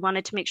kiddos, we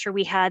wanted to make sure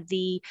we had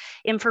the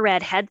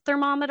infrared head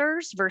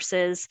thermometers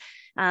versus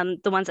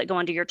the ones that go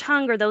under your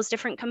tongue or those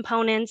different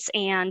components.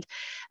 And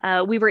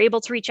we were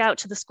able to reach out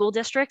to the school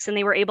districts and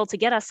they were able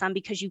to get us some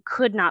because you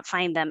could not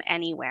find them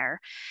anywhere.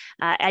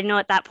 I know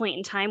at that point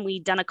in time,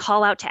 we'd done a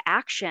call out to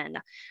action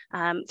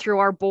through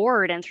our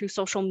board and through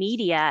social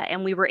media,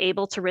 and we were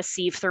able to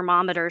receive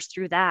thermometers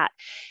through that.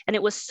 And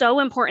it was so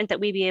important that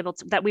we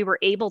were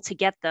able to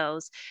get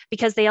those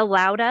because they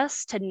allowed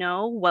us to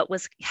know what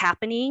was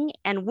happening.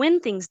 And when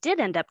things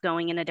did end up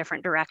going in a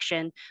different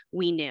direction,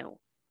 we knew.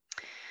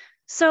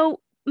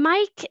 So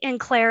Mike and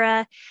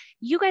Clara,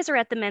 you guys are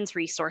at the Men's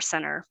Resource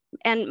Center.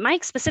 And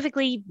Mike,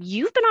 specifically,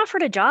 you've been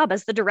offered a job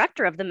as the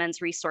director of the Men's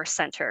Resource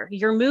Center.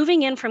 You're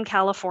moving in from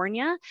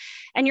California,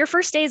 and your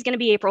first day is going to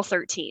be April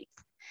 13th.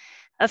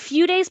 A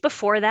few days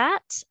before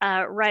that,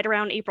 right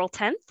around April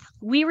 10th,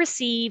 we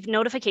received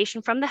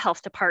notification from the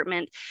health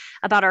department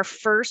about our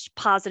first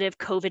positive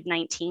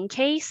COVID-19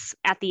 case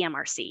at the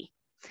MRC.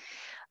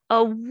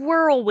 a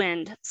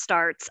whirlwind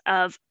starts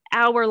of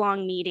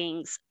hour-long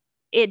meetings.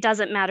 It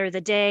doesn't matter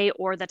the day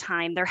or the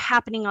time. They're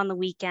happening on the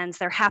weekends.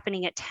 They're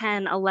happening at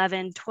 10,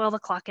 11, 12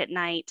 o'clock at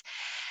night.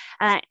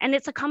 And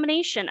it's a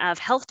combination of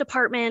health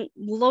department,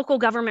 local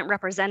government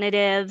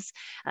representatives,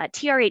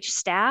 TRH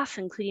staff,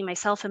 including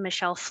myself and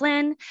Michelle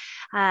Flynn.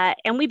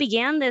 And we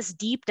began this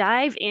deep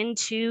dive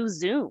into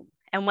Zoom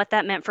and what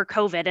that meant for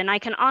COVID. And I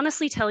can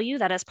honestly tell you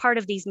that as part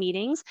of these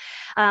meetings,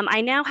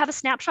 I now have a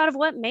snapshot of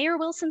what Mayor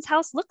Wilson's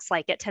house looks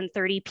like at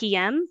 10:30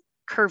 p.m.,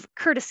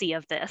 courtesy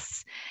of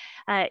this.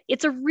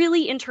 It's a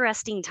really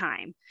interesting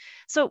time.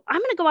 So I'm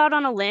going to go out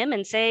on a limb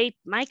and say,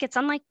 Mike,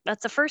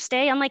 that's a first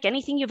day unlike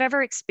anything you've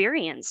ever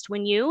experienced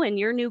when you and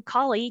your new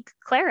colleague,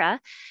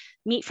 Clara,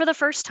 meet for the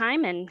first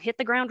time and hit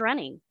the ground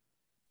running.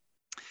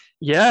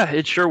 Yeah,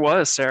 it sure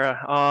was,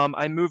 Sarah.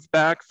 I moved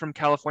back from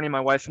California,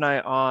 my wife and I,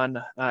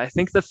 on I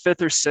think the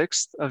 5th or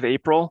 6th of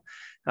April.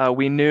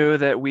 We knew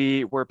that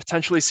we were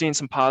potentially seeing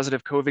some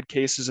positive COVID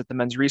cases at the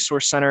Men's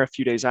Resource Center a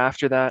few days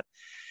after that.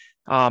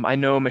 I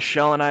know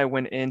Michelle and I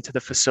went into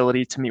the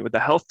facility to meet with the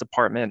health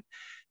department,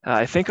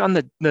 I think on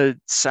the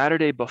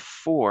Saturday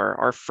before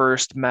our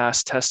first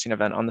mass testing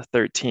event on the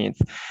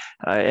 13th.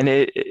 And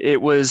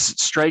it was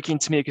striking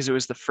to me because it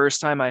was the first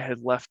time I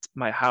had left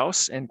my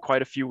house in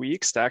quite a few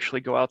weeks to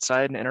actually go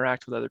outside and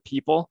interact with other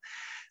people.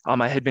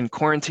 I had been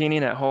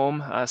quarantining at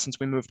home since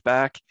we moved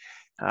back.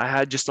 I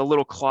had just a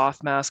little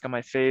cloth mask on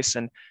my face,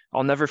 and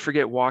I'll never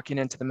forget walking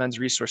into the Men's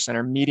Resource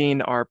Center,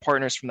 meeting our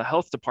partners from the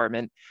health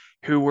department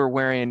who were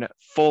wearing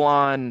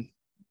full-on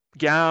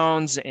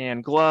gowns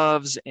and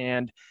gloves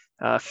and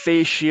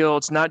face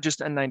shields, not just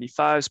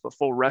N95s, but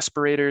full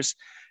respirators.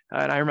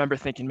 And I remember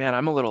thinking, man,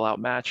 I'm a little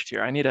outmatched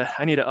here. I need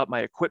to up my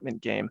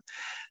equipment game.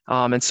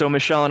 And so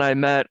Michelle and I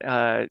met,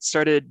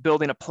 started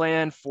building a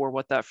plan for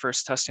what that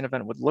first testing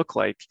event would look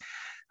like.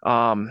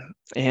 The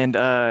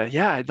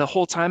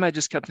whole time I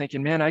just kept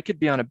thinking, man, I could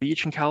be on a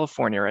beach in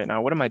California right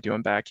now. What am I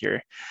doing back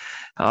here?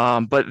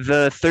 But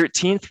the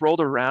 13th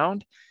rolled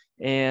around,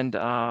 and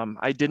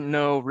I didn't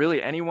know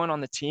really anyone on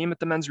the team at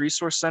the Men's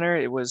Resource Center.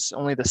 It was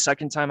only the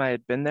second time I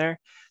had been there.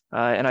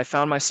 And I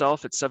found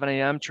myself at 7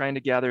 a.m. trying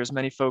to gather as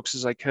many folks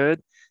as I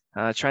could,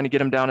 trying to get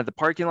them down to the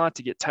parking lot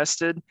to get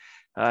tested.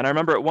 And I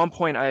remember at one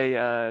point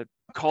I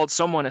called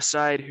someone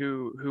aside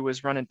who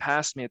was running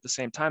past me at the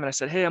same time. And I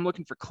said, hey, I'm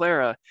looking for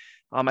Clara.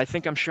 I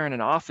think I'm sharing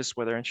an office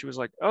with her. And she was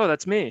like, oh,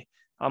 that's me.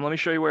 Let me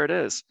show you where it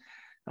is.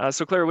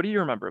 So Clara, what do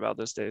you remember about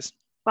those days?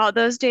 Wow,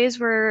 those days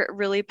were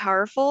really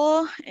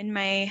powerful in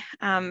my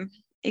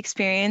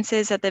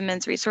experiences at the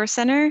Men's Resource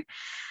Center.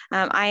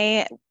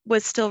 I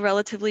was still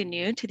relatively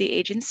new to the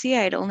agency.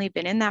 I had only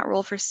been in that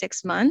role for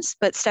 6 months,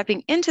 but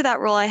stepping into that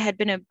role, I had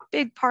been a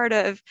big part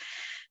of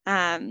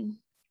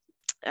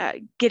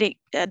getting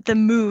the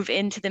move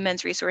into the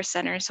Men's Resource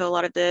Center. So a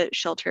lot of the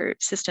shelter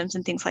systems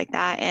and things like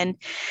that. And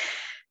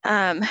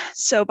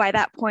so by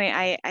that point,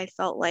 I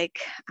felt like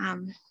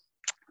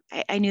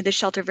I knew the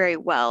shelter very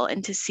well,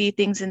 and to see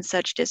things in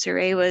such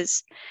disarray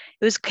was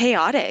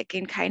chaotic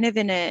and kind of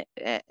in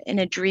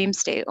a dream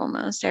state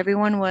almost.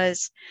 Everyone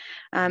was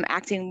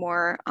acting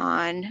more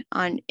on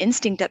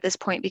instinct at this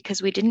point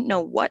because we didn't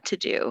know what to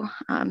do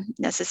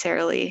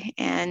necessarily.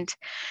 And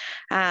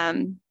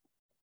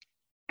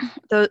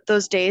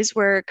those days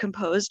were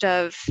composed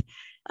of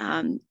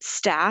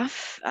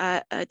staff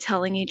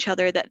telling each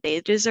other that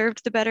they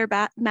deserved the better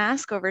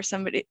mask over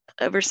somebody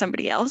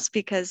else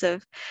because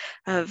of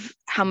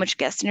how much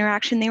guest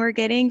interaction they were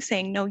getting,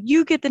 saying, no,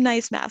 you get the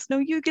nice mask, no,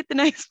 you get the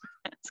nice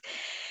mask,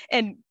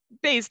 and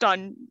based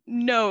on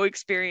no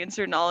experience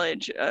or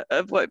knowledge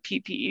of what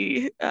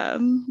PPE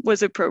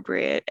was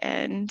appropriate,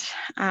 and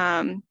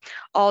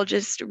all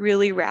just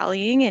really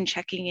rallying and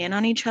checking in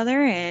on each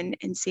other and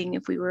seeing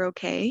if we were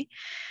okay.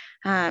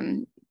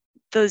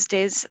 Those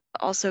days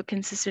also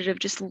consisted of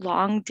just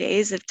long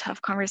days of tough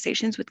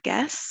conversations with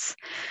guests.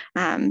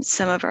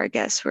 Some of our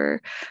guests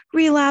were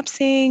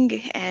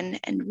relapsing and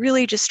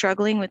really just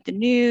struggling with the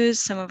news.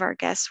 Some of our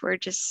guests were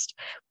just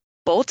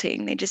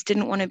bolting. They just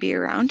didn't want to be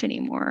around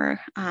anymore.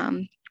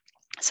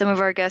 Some of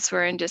our guests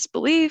were in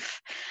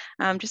disbelief,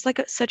 just like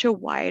such a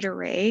wide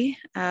array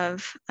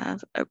of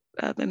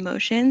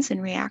emotions and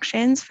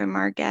reactions from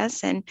our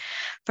guests and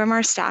from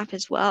our staff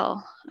as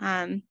well.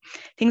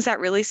 Things that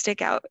really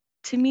stick out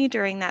to me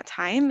during that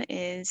time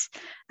is,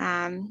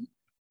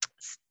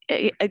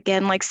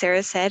 again, like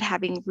Sarah said,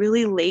 having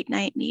really late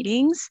night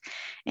meetings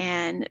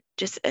and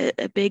just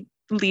a big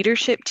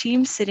leadership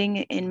team sitting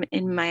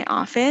in my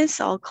office,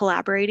 all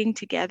collaborating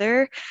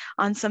together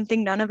on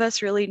something none of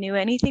us really knew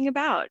anything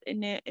about.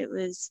 And it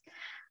was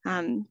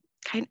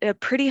kind of a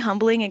pretty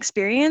humbling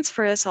experience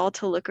for us all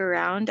to look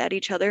around at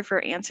each other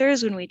for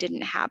answers when we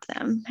didn't have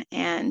them.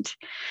 And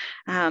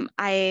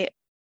I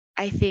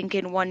think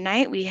in one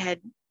night we had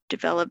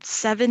developed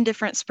 7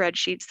 different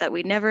spreadsheets that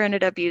we never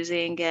ended up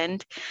using.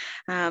 And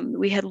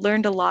we had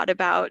learned a lot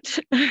about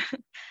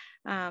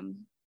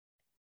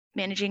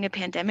managing a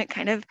pandemic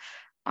kind of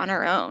on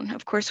our own.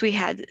 Of course, we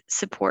had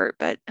support,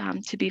 but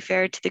to be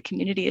fair to the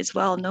community as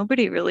well,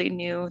 nobody really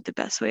knew the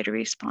best way to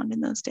respond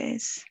in those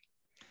days.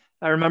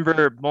 I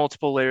remember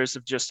multiple layers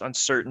of just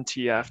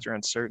uncertainty after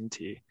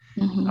uncertainty.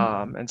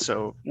 And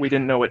so we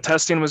didn't know what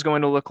testing was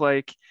going to look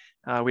like.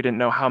 We didn't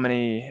know how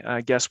many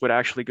guests would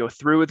actually go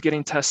through with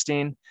getting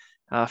testing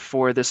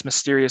for this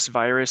mysterious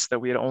virus that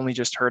we had only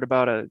just heard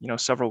about,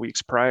 several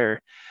weeks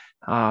prior.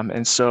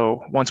 And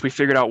so once we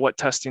figured out what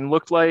testing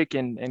looked like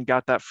and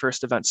got that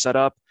first event set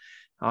up,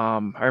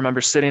 I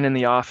remember sitting in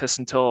the office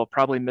until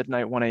probably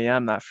midnight, 1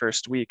 a.m. that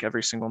first week,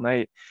 every single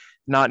night,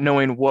 not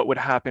knowing what would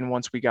happen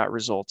once we got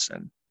results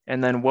in,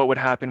 and then what would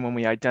happen when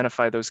we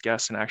identify those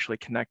guests and actually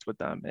connect with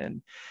them,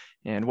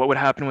 and what would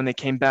happen when they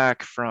came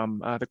back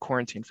from the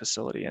quarantine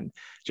facility. And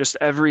just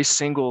every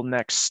single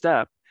next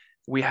step,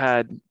 we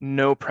had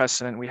no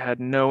precedent. We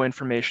had no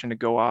information to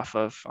go off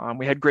of.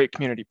 We had great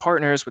community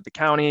partners with the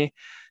county,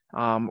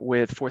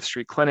 with 4th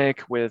Street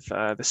Clinic, with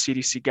the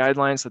CDC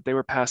guidelines that they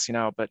were passing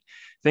out, but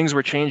things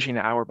were changing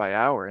hour by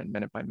hour and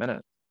minute by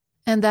minute.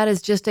 And that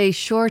is just a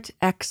short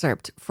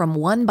excerpt from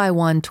 1 by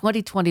 1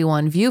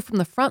 2021 View from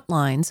the Front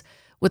Lines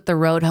with The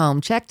Road Home.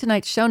 Check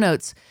tonight's show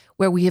notes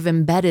where we have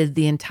embedded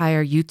the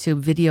entire YouTube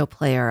video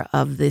player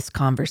of this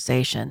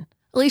conversation.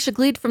 Alicia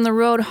Gleed from The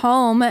Road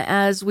Home.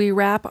 As we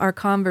wrap our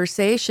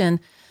conversation,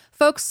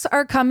 folks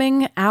are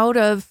coming out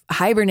of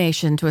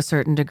hibernation to a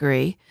certain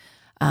degree.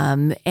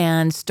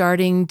 And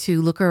starting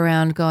to look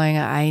around going,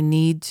 I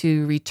need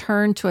to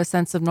return to a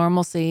sense of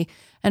normalcy.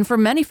 And for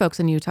many folks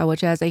in Utah, which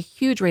has a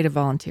huge rate of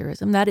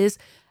volunteerism, that is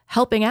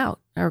helping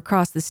out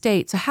across the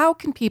state. So how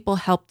can people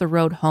help The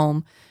Road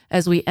Home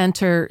as we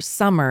enter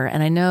summer?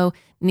 And I know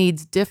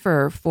needs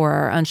differ for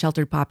our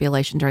unsheltered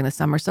population during the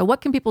summer. So what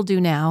can people do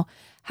now?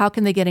 How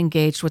can they get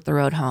engaged with The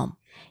Road Home?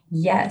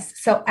 Yes.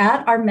 So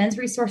at our Men's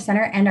Resource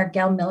Center and our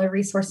Gail Miller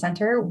Resource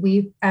Center,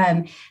 we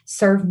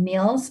serve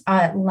meals,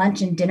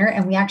 lunch and dinner,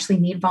 and we actually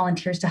need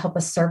volunteers to help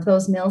us serve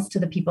those meals to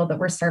the people that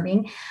we're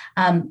serving.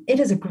 It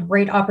is a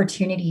great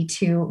opportunity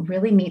to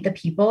really meet the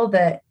people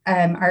that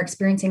are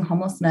experiencing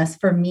homelessness.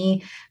 For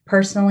me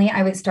personally,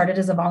 I was started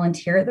as a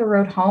volunteer at The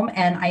Road Home,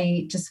 and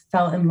I just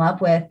fell in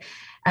love with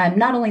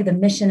not only the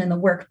mission and the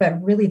work,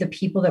 but really the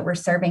people that we're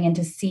serving, and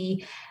to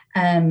see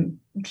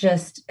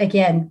just,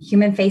 again,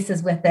 human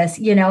faces with this.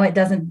 It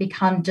doesn't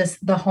become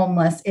just the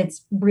homeless.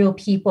 It's real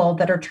people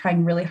that are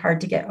trying really hard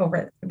to get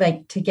over,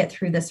 to get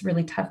through this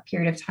really tough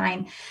period of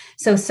time.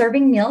 So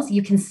serving meals,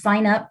 you can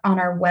sign up on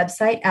our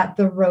website at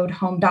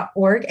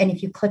theroadhome.org. And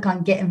if you click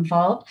on Get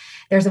Involved,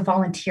 there's a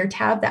volunteer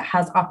tab that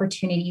has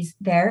opportunities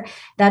there.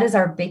 That is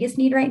our biggest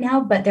need right now,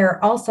 but there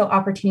are also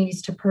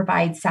opportunities to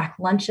provide sack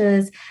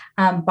lunches,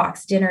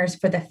 box dinners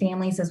for the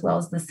families as well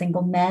as the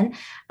single men.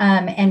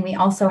 And we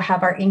also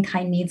have our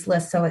in-kind needs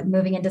list. So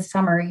moving into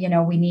summer,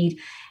 we need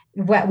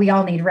what we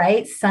all need,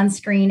 right?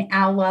 Sunscreen,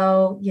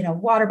 aloe,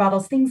 water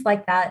bottles, things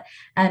like that,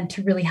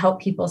 to really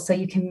help people. So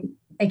you can,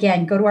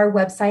 again, go to our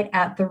website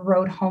at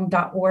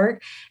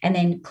theroadhome.org and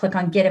then click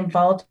on Get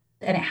Involved,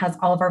 and it has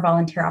all of our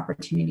volunteer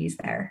opportunities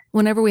there.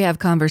 Whenever we have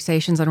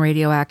conversations on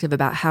Radioactive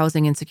about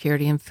housing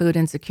insecurity and food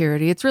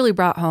insecurity, it's really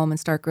brought home in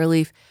stark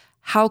relief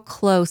how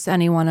close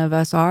any one of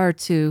us are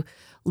to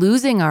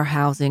losing our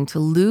housing, to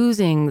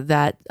losing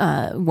that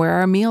where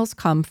our meals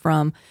come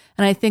from.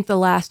 And I think the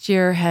last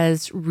year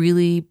has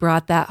really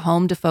brought that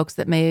home to folks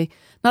that may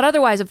not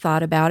otherwise have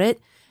thought about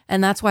it.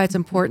 And that's why it's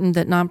important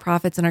that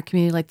nonprofits in our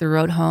community like The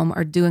Road Home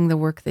are doing the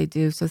work they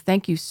do. So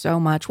thank you so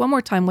much. One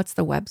more time, what's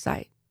the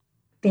website?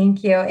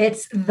 Thank you.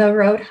 It's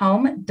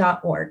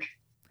theroadhome.org.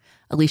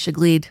 Alicia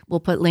Gleed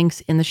will put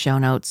links in the show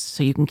notes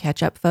so you can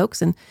catch up,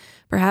 folks, and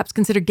perhaps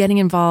consider getting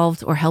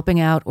involved or helping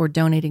out or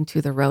donating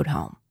to The Road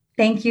Home.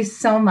 Thank you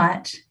so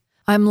much.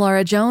 I'm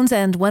Laura Jones,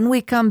 and when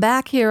we come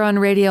back here on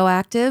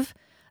Radioactive,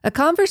 a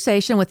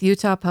conversation with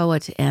Utah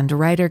poet and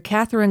writer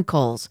Catherine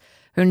Coles.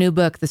 Her new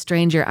book, The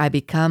Stranger I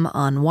Become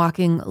on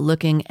Walking,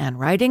 Looking, and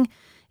Writing,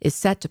 is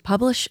set to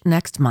publish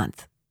next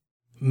month.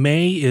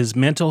 May is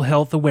Mental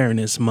Health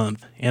Awareness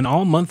Month, and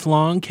all month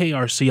long,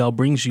 KRCL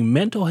brings you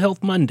Mental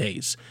Health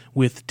Mondays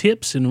with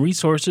tips and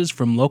resources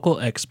from local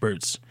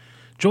experts.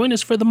 Join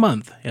us for the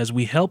month as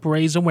we help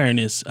raise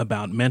awareness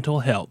about mental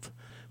health.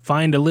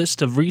 Find a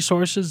list of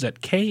resources at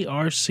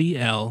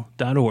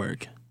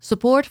krcl.org.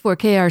 Support for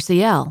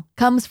KRCL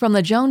comes from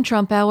the Joan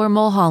Trumpauer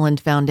Mulholland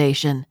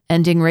Foundation,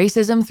 Ending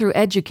Racism Through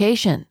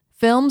Education.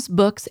 Films,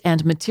 books,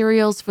 and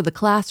materials for the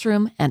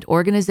classroom and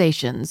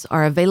organizations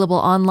are available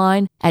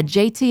online at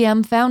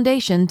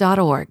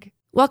jtmfoundation.org.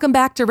 Welcome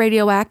back to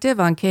Radioactive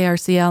on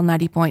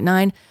KRCL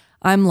 90.9.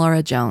 I'm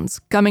Laura Jones.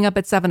 Coming up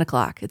at 7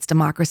 o'clock, it's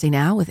Democracy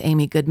Now! With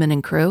Amy Goodman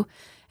and crew.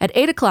 At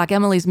 8 o'clock,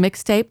 Emily's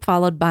Mixtape,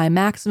 followed by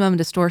Maximum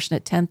Distortion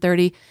at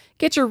 10:30.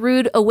 Get your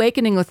Rude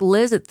Awakening with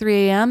Liz at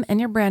 3 a.m.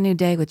 and your Brand New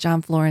Day with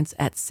John Florence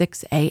at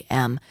 6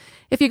 a.m.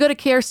 If you go to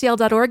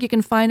krcl.org, you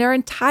can find our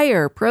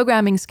entire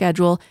programming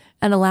schedule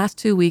and the last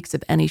 2 weeks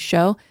of any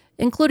show,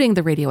 including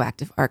the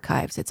Radioactive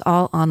archives. It's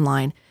all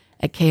online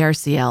at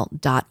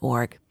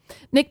krcl.org.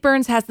 Nick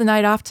Burns has the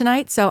night off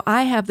tonight, so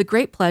I have the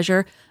great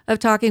pleasure of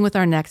talking with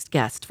our next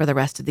guest for the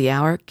rest of the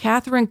hour,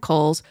 Catherine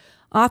Coles,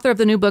 author of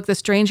the new book, The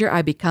Stranger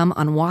I Become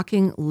on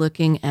Walking,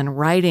 Looking, and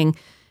Writing.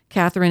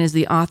 Catherine is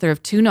the author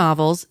of 2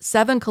 novels,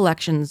 7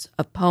 collections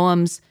of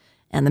poems,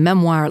 and the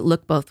memoir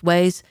Look Both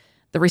Ways,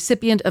 the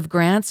recipient of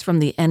grants from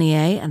the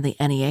NEA and the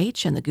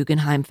NEH and the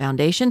Guggenheim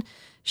Foundation.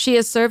 She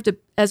has served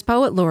as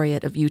Poet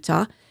Laureate of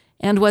Utah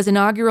and was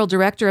inaugural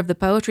director of the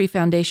Poetry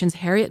Foundation's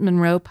Harriet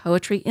Monroe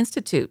Poetry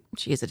Institute.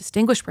 She is a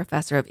distinguished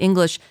professor of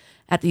English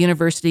at the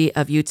University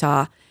of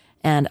Utah,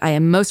 and I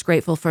am most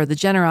grateful for the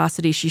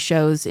generosity she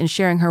shows in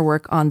sharing her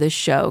work on this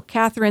show.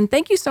 Catherine,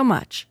 thank you so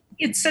much.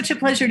 It's such a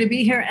pleasure to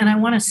be here, and I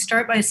want to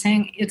start by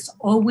saying it's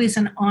always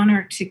an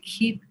honor to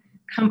keep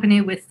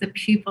company with the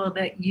people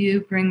that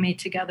you bring me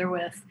together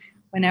with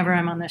whenever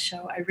I'm on the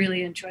show. I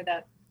really enjoy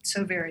that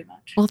so very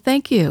much. Well,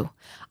 thank you.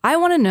 I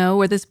want to know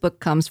where this book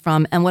comes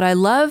from, and what I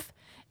love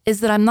is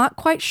that I'm not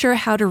quite sure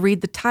how to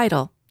read the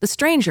title, The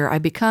Stranger I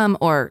Become,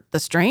 or The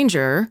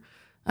Stranger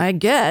I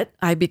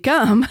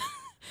Become.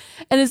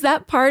 And is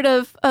that part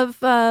of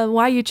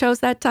why you chose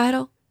that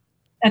title?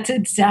 That's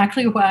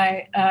exactly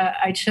why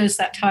I chose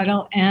that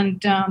title.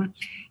 And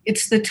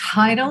it's the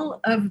title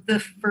of the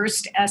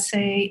first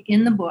essay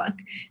in the book.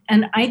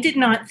 And I did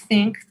not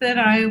think that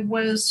I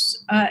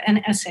was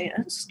an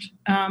essayist.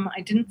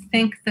 I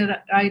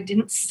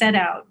didn't set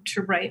out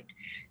to write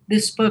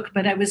this book,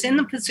 but I was in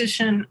the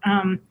position,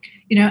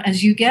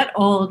 as you get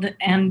old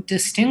and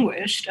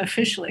distinguished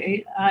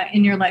officially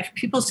in your life,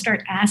 people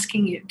start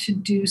asking you to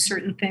do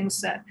certain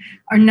things that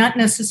are not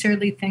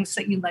necessarily things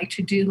that you like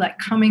to do, like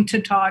coming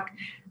to talk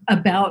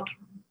about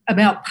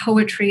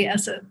poetry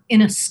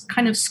in a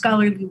kind of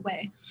scholarly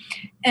way,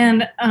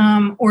 and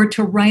or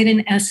to write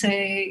an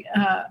essay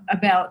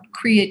about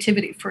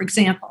creativity, for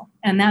example.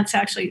 And that's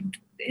actually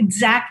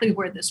exactly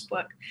where this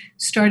book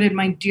started.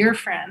 My dear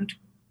friend,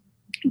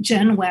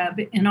 Jen Webb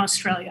in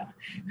Australia,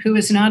 who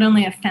is not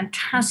only a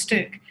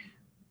fantastic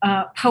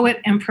poet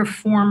and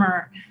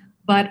performer,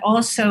 but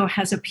also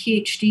has a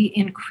PhD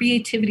in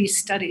creativity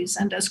studies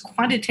and does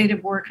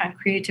quantitative work on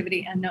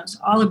creativity and knows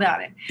all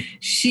about it.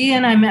 She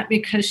and I met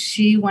because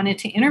she wanted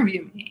to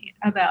interview me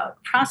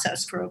about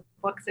process for a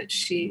book that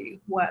she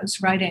was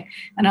writing.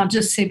 And I'll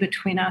just say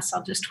between us,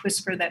 I'll just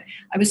whisper that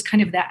I was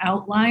kind of the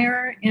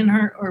outlier in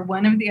her, or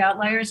one of the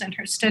outliers in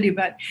her study.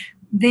 But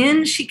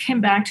then she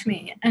came back to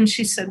me and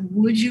she said,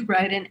 would you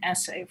write an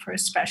essay for a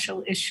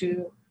special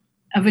issue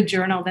of a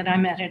journal that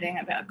I'm editing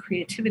about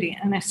creativity?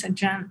 And I said,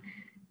 Jen,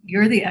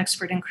 you're the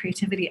expert in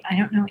creativity. I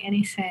don't know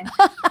anything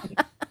about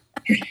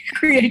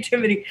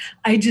creativity.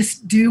 I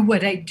just do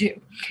what I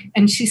do.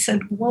 And she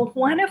said, well,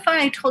 what if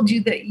I told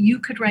you that you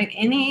could write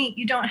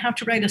you don't have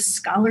to write a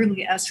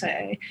scholarly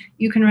essay.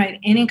 You can write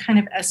any kind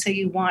of essay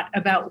you want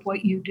about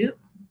what you do.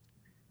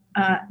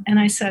 And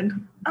I said,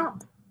 oh,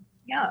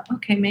 yeah,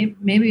 okay,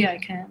 maybe I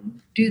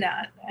can do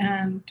that.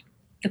 And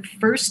the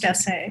first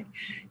essay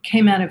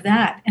came out of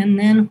that. And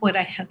then what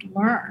I had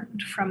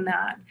learned from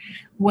that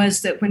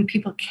was that when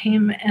people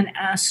came and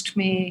asked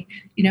me,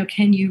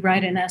 can you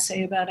write an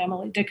essay about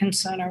Emily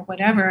Dickinson or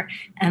whatever,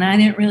 and I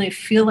didn't really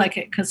feel like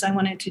it because I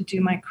wanted to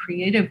do my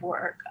creative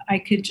work, I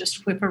could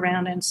just whip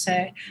around and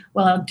say,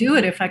 well, I'll do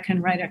it if I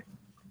can write a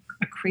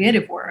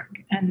creative work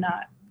and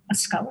not a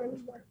scholarly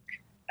work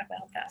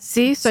about that.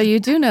 See, so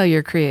you do know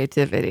your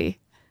creativity.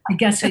 I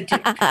guess I do.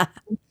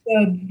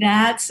 So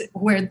that's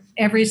where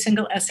every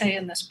single essay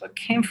in this book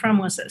came from,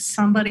 was that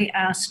somebody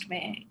asked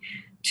me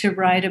to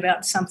write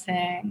about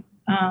something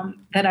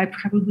that I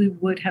probably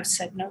would have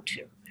said no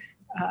to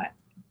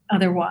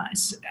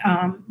otherwise.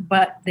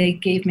 But they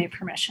gave me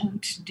permission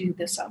to do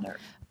this other.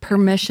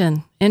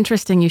 Permission.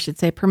 Interesting you should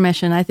say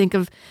permission. I think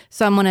of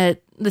someone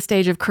at the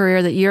stage of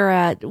career that you're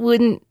at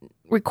wouldn't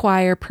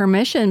require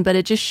permission, but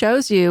it just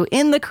shows you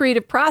in the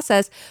creative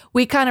process,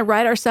 we kind of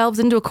write ourselves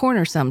into a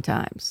corner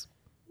sometimes.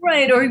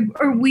 Right,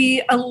 or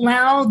we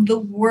allow the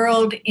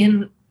world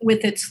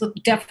with its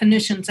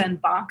definitions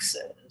and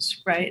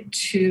boxes, right,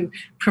 to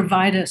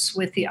provide us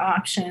with the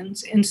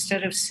options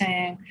instead of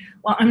saying,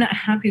 well, I'm not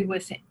happy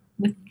with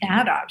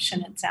that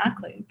option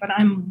exactly, but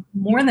I'm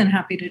more than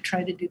happy to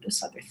try to do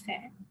this other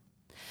thing.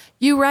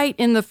 You write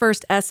in the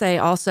first essay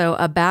also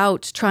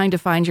about trying to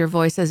find your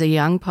voice as a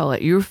young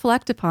poet. You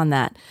reflect upon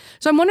that.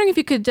 So I'm wondering if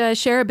you could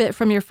share a bit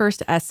from your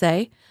first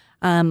essay.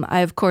 I,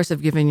 of course,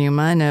 have given you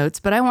my notes,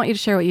 but I want you to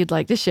share what you'd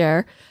like to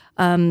share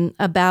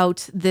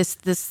about this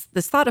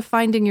thought of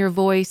finding your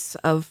voice,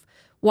 of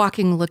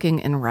walking,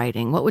 looking, and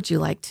writing. What would you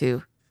like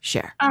to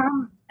share?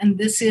 And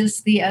this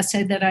is the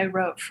essay that I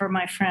wrote for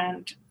my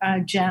friend,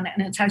 Jen,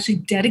 and it's actually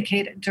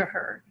dedicated to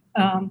her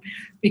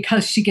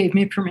because she gave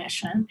me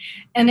permission.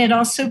 And it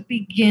also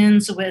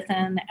begins with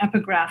an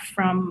epigraph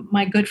from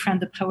my good friend,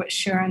 the poet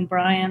Sharon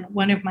Bryan,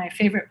 one of my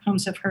favorite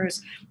poems of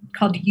hers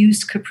called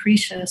Use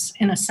Capricious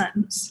in a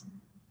Sentence.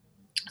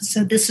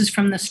 So this is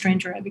from The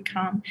Stranger I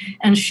Become.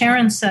 And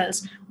Sharon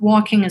says,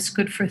 walking is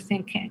good for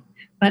thinking,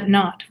 but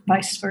not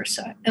vice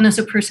versa. And as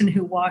a person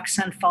who walks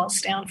and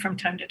falls down from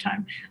time to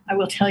time, I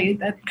will tell you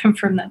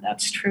confirm that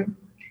that's true.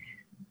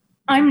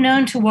 I'm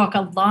known to walk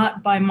a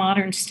lot by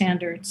modern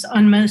standards,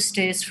 on most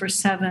days for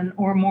 7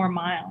 or more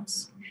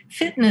miles.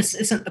 Fitness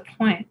isn't the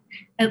point,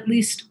 at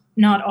least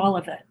not all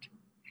of it.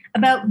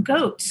 About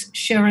goats,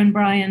 Sharon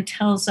Bryan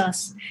tells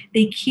us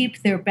they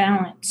keep their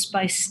balance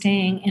by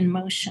staying in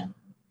motion.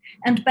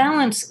 And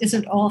balance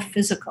isn't all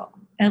physical,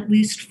 at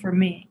least for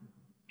me.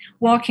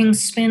 Walking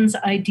spins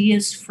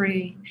ideas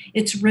free.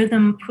 Its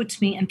rhythm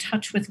puts me in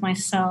touch with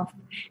myself.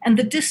 And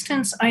the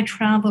distance I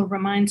travel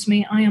reminds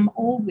me I am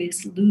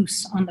always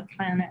loose on the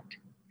planet.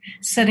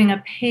 Setting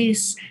a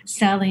pace,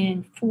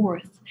 sallying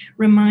forth,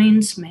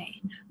 reminds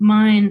me,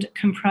 mind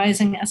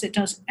comprising as it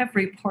does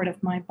every part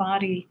of my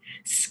body,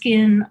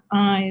 skin,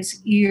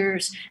 eyes,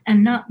 ears,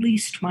 and not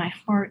least my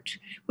heart,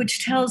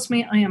 which tells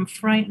me I am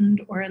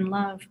frightened or in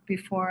love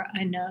before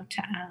I know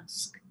to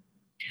ask.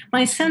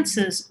 My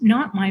senses,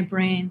 not my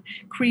brain,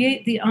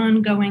 create the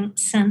ongoing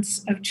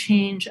sense of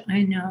change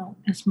I know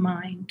as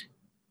mind.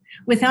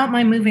 Without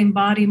my moving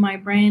body, my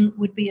brain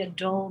would be a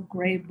dull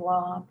gray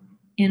blob,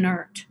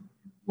 inert,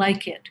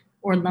 like it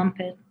or lump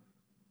it.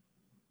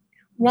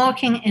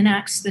 Walking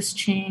enacts this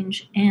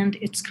change and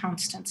its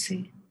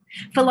constancy.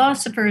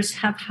 Philosophers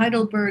have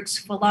Heidelberg's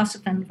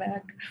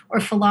Philosophenweg, or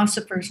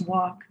Philosopher's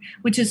Walk,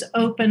 which is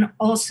open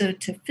also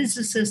to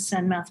physicists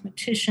and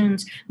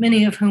mathematicians,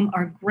 many of whom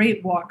are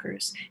great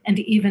walkers, and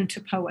even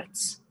to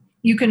poets.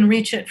 You can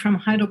reach it from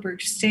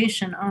Heidelberg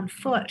Station on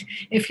foot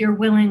if you're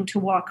willing to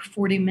walk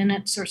 40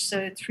 minutes or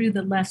so through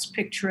the less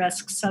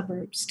picturesque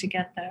suburbs to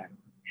get there.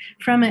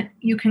 From it,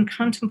 you can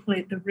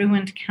contemplate the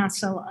ruined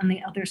castle on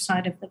the other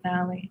side of the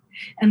valley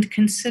and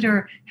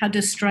consider how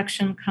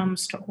destruction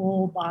comes to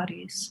all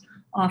bodies,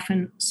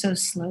 often so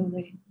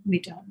slowly we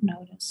don't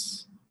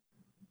notice.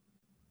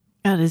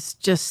 That is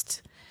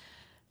just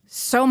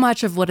so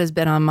much of what has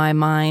been on my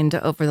mind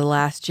over the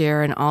last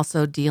year, and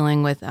also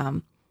dealing with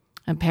a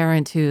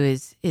parent who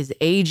is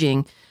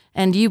aging.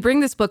 And you bring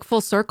this book full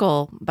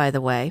circle, by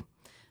the way,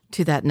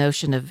 to that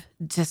notion of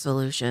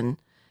dissolution,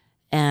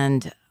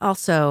 and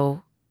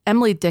also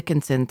Emily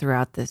Dickinson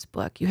throughout this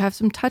book. You have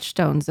some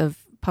touchstones of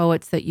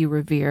poets that you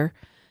revere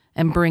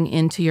and bring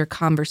into your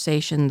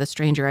conversation, The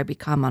Stranger I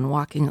Become, on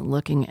Walking and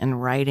Looking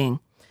and Writing.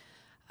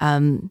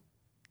 Can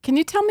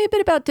you tell me a bit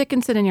about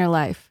Dickinson in your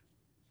life?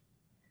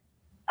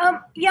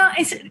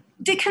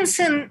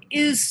 Dickinson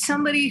is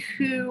somebody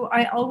who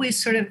I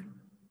always sort of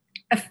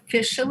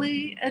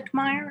officially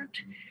admired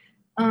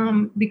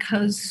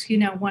because,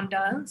 one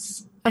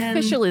does.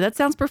 Officially, that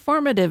sounds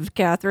performative,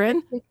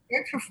 Catherine.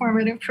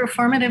 Very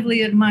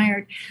performatively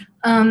admired.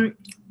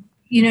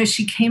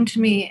 She came to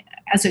me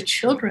as a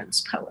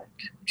children's poet.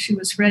 She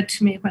was read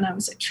to me when I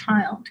was a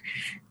child.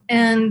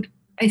 And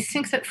I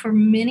think that for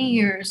many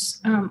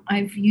years,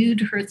 I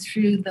viewed her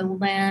through the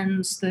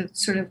lens, the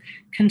sort of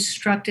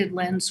constructed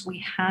lens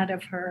we had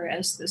of her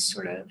as this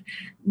sort of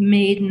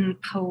maiden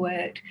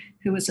poet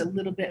who was a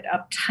little bit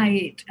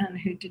uptight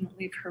and who didn't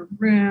leave her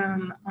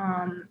room,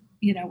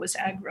 was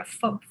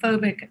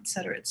agoraphobic, et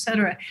cetera, et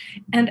cetera.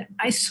 And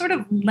I sort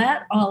of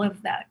let all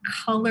of that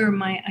color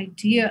my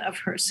idea of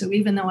her. So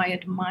even though I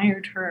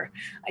admired her,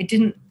 I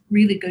didn't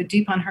really go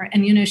deep on her.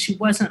 And, she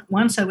wasn't,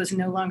 once I was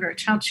no longer a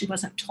child, she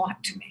wasn't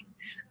taught to me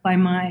by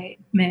my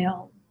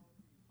male,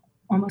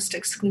 almost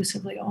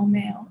exclusively all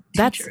male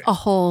teachers. That's a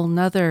whole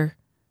nother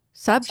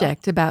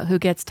subject about who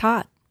gets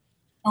taught.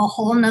 A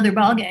whole nother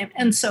ballgame.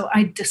 And so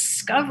I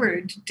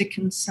discovered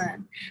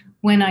Dickinson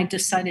when I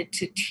decided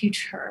to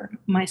teach her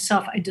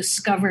myself. I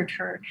discovered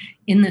her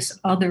in this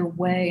other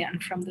way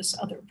and from this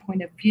other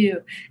point of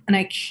view. And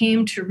I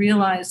came to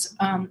realize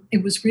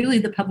it was really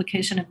the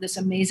publication of this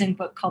amazing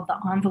book called The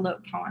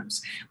Envelope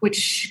Poems,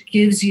 which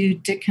gives you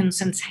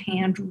Dickinson's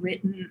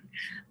handwritten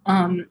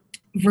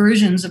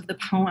versions of the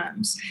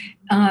poems,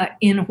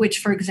 in which,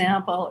 for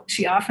example,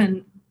 she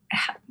often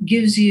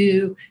gives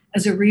you,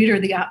 as a reader,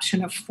 the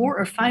option of 4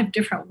 or 5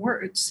 different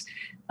words.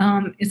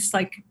 It's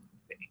like,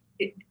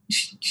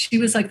 she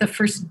was like the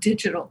first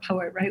digital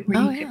poet, right?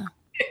 Where you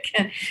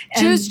could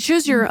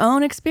choose your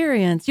own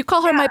experience. You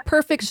call her my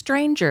perfect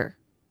stranger.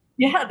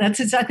 Yeah, that's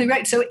exactly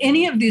right. So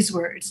any of these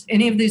words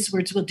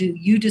will do.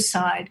 You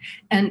decide,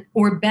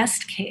 or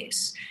best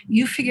case,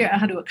 you figure out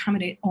how to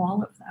accommodate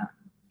all of them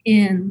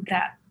in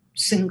that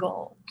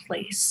single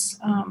place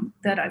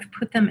that I've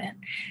put them in.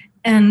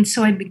 And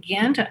so I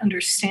began to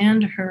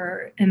understand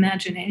her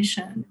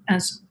imagination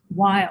as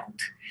wild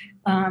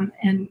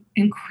and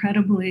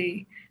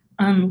incredibly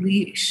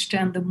unleashed.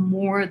 And the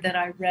more that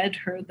I read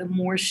her, the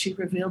more she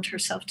revealed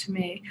herself to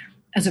me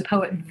as a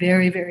poet,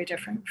 very, very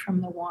different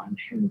from the one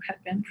who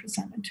had been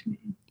presented to me.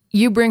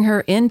 You bring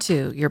her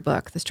into your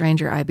book, The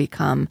Stranger I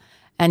Become,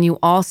 and you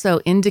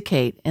also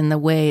indicate in the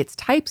way it's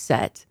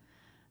typeset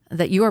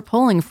that you are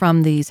pulling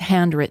from these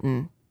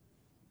handwritten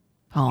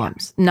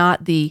poems,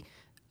 not the,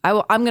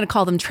 I'm going to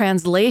call them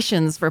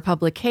translations for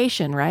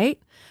publication, right?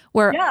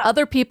 Where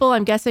other people,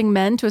 I'm guessing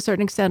men to a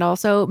certain extent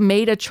also,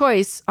 made a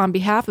choice on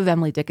behalf of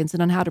Emily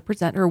Dickinson on how to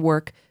present her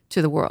work to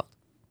the world.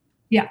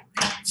 Yeah,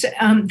 so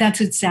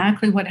that's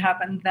exactly what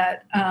happened.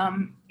 That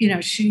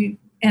she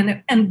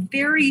and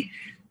very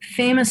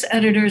famous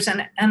editors,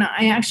 and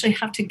I actually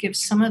have to give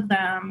some of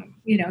them,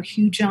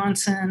 Hugh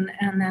Johnson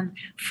and then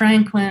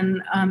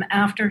Franklin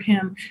after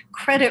him,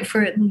 credit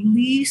for at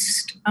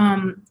least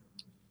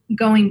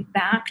going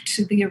back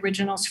to the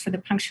originals for the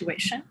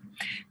punctuation,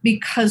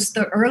 because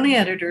the early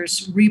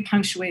editors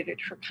repunctuated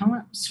her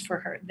poems for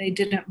her. They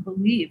didn't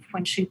believe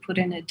when she put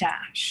in a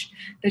dash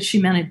that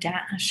she meant a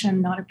dash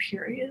and not a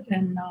period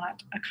and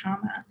not a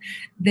comma.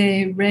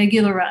 They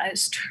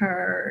regularized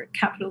her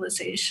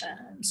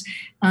capitalizations.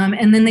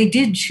 And then they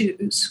did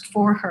choose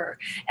for her.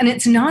 And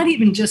it's not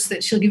even just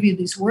that she'll give you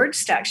these word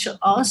stacks.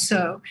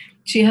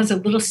 She has a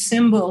little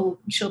symbol.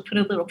 She'll put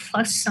a little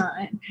plus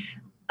sign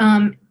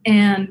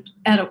and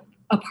at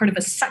a part of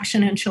a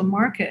section, and she'll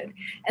mark it.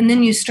 And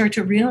then you start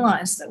to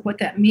realize that what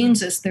that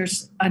means is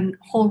there's a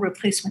whole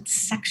replacement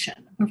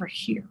section over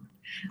here.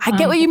 I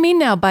get what you mean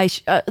now by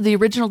the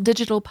original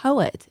digital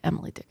poet,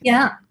 Emily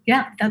Dickinson.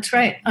 Yeah, that's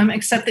right.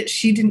 Except that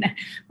she didn't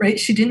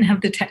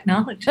have the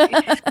technology.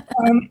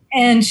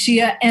 And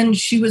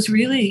she was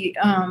really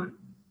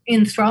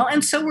enthralled,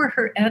 and so were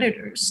her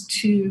editors,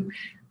 to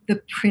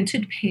the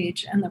printed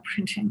page and the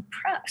printing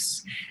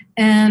press.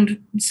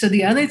 And so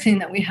the other thing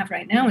that we have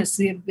right now is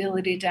the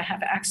ability to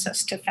have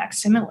access to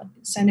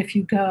facsimiles. And if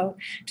you go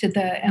to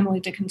the Emily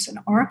Dickinson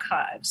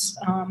archives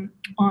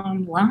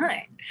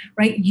online,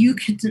 right, you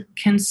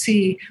can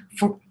see,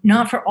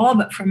 not for all,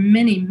 but for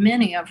many,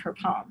 many of her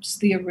poems,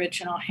 the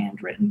original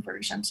handwritten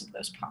versions of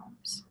those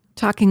poems.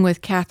 Talking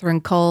with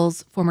Catherine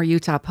Coles, former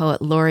Utah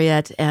Poet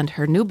Laureate, and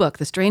her new book,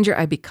 The Stranger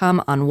I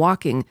Become on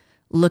Walking,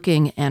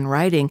 Looking, and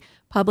Writing,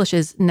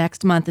 publishes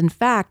next month. In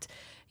fact,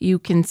 you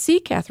can see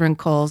Catherine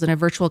Coles in a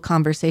virtual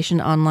conversation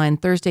online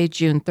Thursday,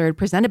 June 3rd,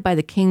 presented by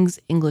the King's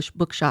English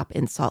Bookshop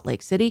in Salt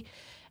Lake City.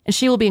 And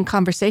she will be in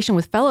conversation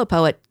with fellow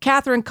poet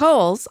Catherine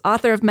Coles,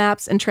 author of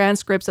Maps and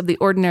Transcripts of the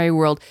Ordinary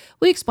World.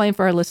 We explain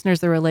for our listeners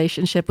the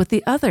relationship with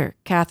the other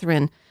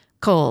Catherine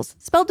Coles,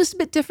 spelled just a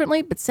bit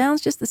differently, but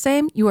sounds just the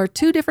same. You are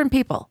two different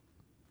people.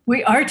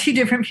 We are two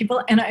different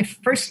people, and I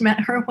first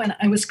met her when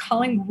I was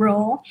calling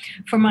roll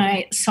for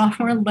my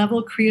sophomore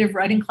level creative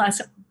writing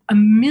class a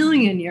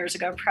million years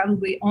ago,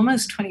 probably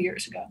almost 20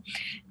 years ago.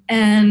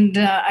 And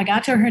I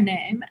got to her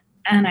name,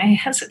 and I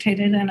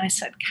hesitated, and I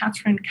said,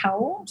 Catherine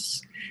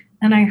Cowles.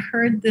 And I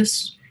heard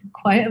this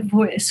quiet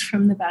voice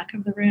from the back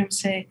of the room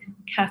say,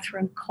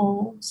 Catherine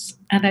Coles.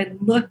 And I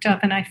looked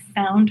up, and I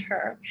found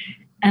her,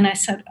 and I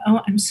said,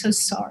 oh, I'm so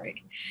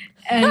sorry.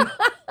 And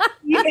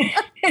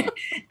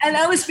and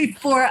that was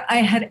before I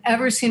had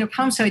ever seen a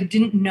poem, so I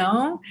didn't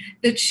know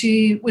that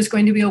she was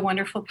going to be a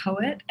wonderful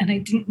poet, and I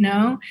didn't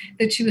know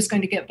that she was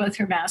going to get both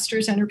her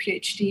master's and her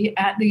PhD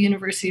at the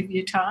University of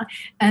Utah,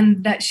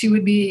 and that she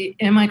would be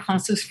in my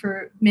classes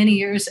for many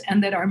years,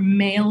 and that our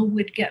mail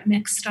would get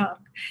mixed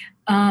up,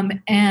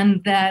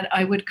 and that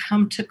I would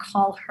come to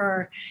call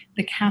her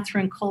the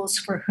Catherine Coles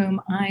for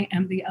whom I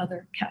am the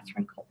other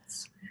Catherine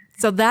Coles.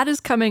 So that is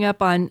coming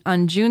up on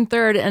June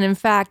 3rd. And in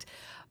fact,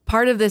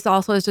 part of this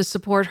also is to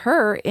support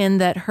her in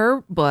that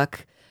her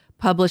book,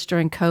 published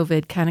during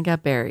COVID, kind of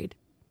got buried.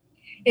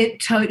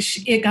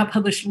 It got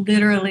published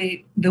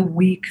literally the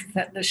week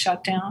that the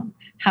shutdown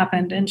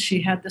happened. And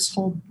she had this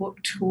whole book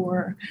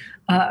tour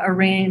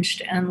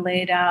arranged and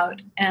laid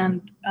out.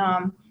 And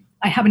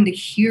I happened to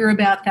hear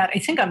about that. I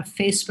think on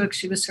Facebook,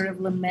 she was sort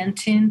of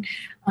lamenting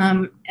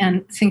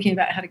and thinking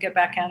about how to get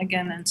back out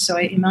again. And so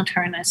I emailed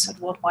her and I said,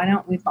 well, why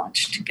don't we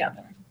launch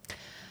together?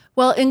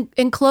 Well,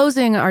 in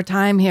closing our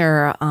time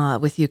here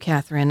with you,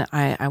 Catherine,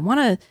 I want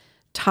to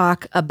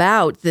talk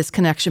about this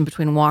connection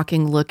between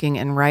walking, looking,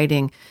 and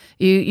writing.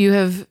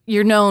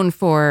 You're known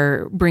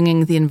for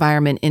bringing the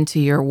environment into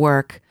your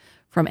work,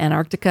 from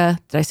Antarctica.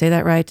 Did I say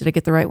that right? Did I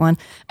get the right one?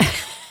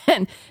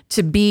 And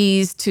to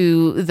bees,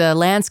 to the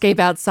landscape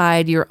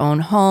outside your own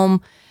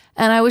home.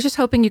 And I was just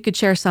hoping you could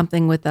share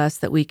something with us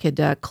that we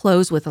could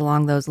close with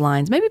along those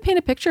lines. Maybe paint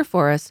a picture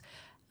for us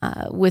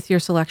with your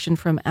selection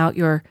from out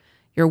your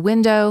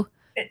window.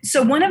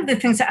 So one of the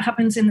things that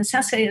happens in this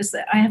essay is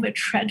that I have a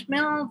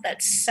treadmill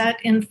that's set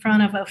in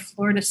front of a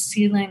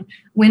floor-to-ceiling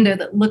window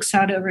that looks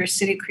out over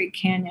City Creek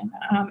Canyon.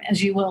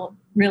 As you will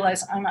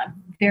realize, I'm a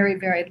very,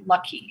 very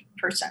lucky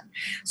person.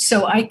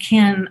 So I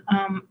can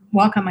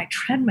walk on my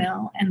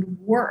treadmill and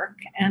work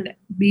and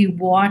be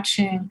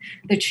watching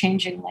the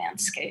changing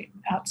landscape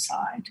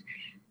outside.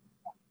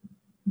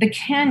 The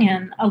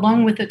canyon,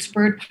 along with its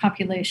bird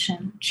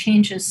population,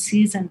 changes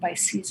season by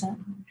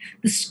season.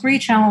 The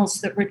screech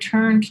owls that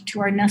returned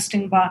to our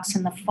nesting box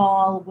in the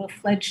fall will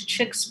fledge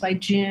chicks by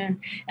June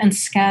and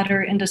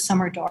scatter into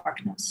summer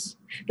darkness.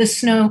 The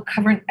snow,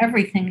 covering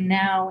everything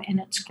now in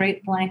its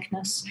great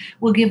blankness,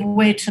 will give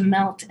way to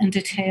melt and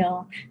decay,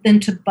 then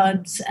to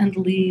buds and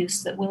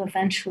leaves that will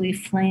eventually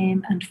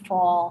flame and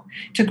fall,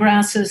 to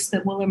grasses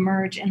that will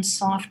emerge in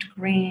soft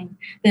green,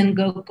 then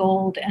go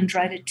gold and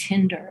dry to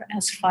tinder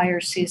as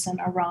fire season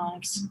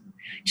arrives.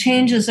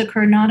 Changes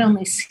occur not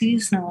only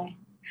seasonally,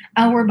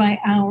 hour by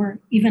hour,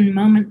 even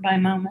moment by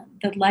moment.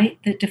 The light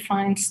that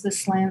defines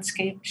this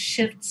landscape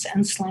shifts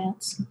and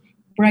slants,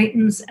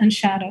 brightens and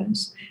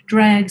shadows,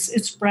 drags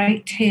its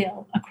bright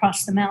tail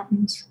across the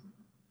mountains.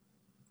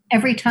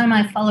 Every time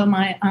I follow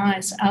my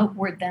eyes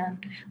outward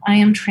then, I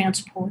am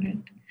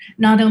transported.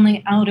 not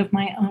only out of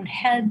my own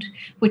head,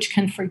 which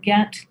can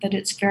forget that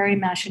its very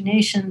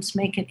machinations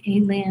make it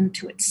alien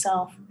to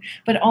itself,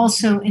 but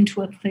also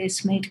into a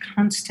place made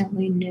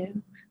constantly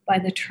new by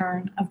the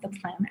turn of the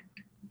planet.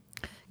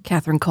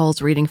 Katherine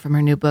Coles reading from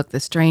her new book, The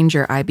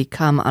Stranger I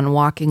Become, on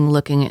walking,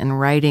 looking, and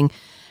writing.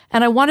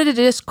 And I wanted to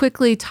just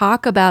quickly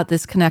talk about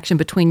this connection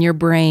between your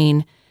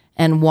brain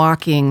and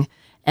walking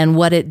and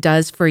what it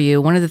does for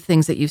you. One of the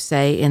things that you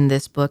say in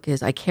this book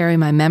is, I carry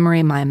my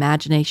memory, my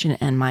imagination,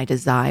 and my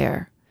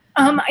desire.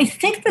 I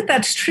think that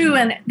that's true.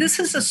 And this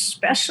is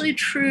especially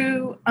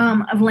true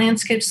of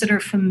landscapes that are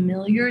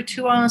familiar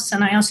to us.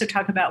 And I also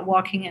talk about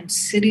walking in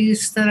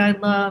cities that I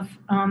love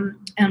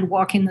and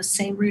walking the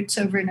same routes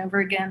over and over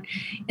again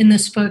in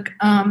this book.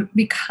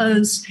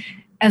 Because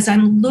as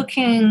I'm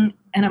looking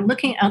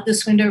out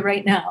this window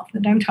right now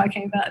that I'm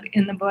talking about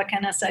in the book,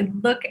 and as I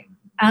look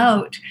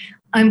out,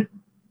 I'm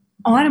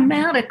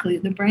automatically,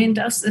 the brain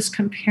does this,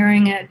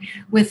 comparing it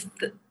with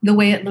the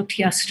way it looked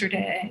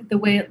yesterday, the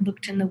way it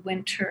looked in the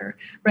winter,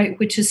 right,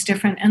 which is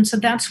different. And so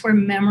that's where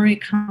memory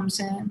comes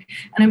in.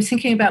 And I'm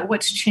thinking about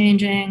what's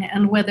changing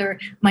and whether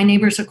my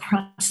neighbors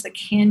across the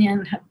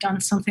canyon have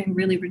done something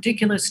really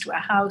ridiculous to a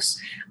house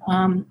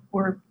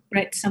or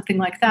right, something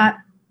like that.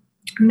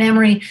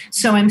 Memory.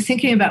 So I'm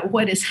thinking about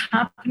what is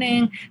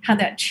happening, how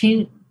that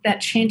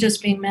change is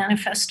being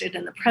manifested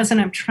in the present.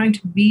 I'm trying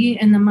to be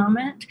in the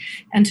moment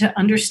and to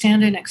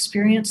understand and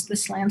experience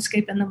this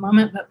landscape in the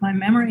moment, but my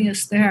memory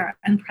is there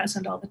and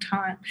present all the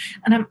time.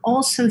 And I'm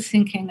also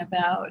thinking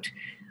about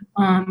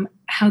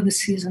how the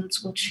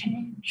seasons will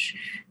change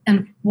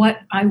and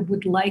what I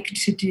would like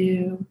to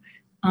do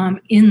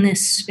in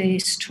this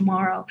space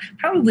tomorrow.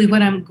 Probably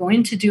what I'm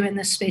going to do in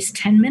this space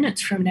 10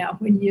 minutes from now,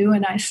 when you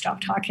and I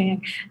stop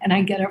talking and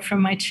I get up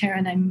from my chair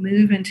and I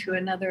move into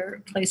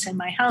another place in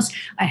my house.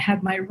 I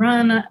had my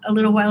run a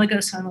little while ago,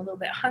 so I'm a little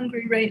bit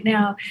hungry right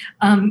now,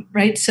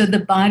 right? So the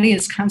body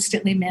is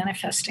constantly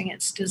manifesting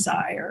its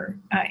desire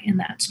in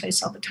that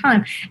space all the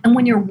time. And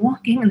when you're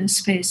walking in this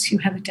space, you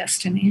have a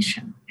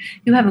destination.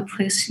 You have a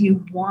place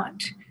you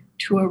want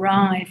to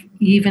arrive,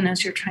 even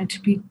as you're trying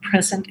to be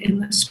present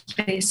in the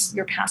space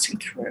you're passing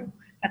through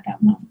at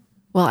that moment.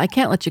 Well, I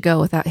can't let you go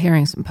without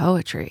hearing some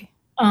poetry.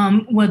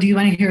 Well, do you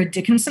want to hear a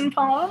Dickinson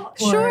poem?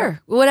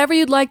 Sure. Whatever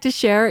you'd like to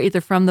share, either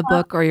from the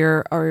book or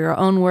your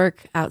own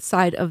work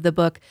outside of the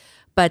book.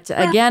 But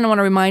again, I want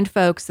to remind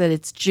folks that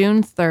it's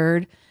June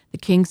 3rd. The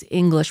King's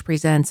English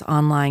presents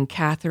online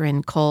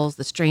Katherine Coles,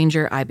 The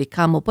Stranger I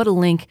Become. We'll put a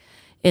link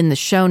in the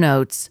show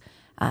notes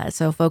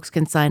so folks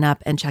can sign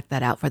up and check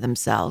that out for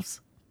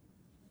themselves.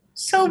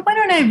 So why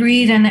don't I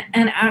read an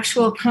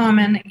actual poem?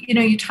 And,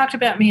 you talked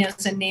about me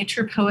as a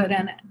nature poet,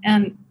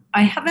 and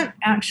I haven't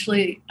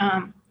actually,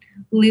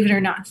 believe it or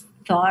not,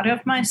 thought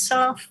of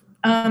myself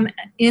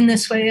in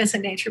this way as a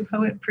nature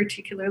poet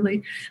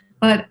particularly,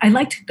 but I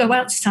like to go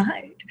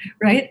outside,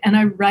 right? And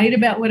I write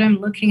about what I'm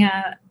looking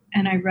at,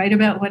 and I write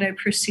about what I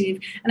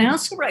perceive. And I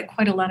also write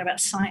quite a lot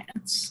about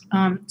science.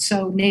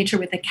 So nature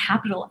with a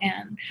capital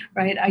N,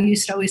 right? I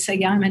used to always say,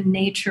 yeah, I'm a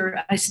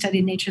nature. I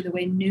study nature the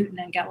way Newton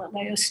and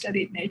Galileo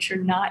studied nature,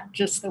 not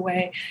just the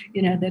way,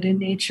 that a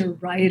nature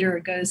writer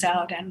goes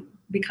out and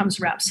becomes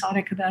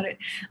rhapsodic about it.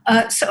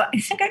 So I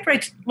think I'd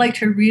like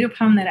to read a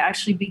poem that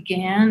actually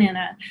began in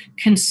a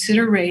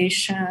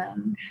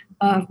consideration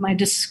of my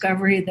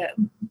discovery that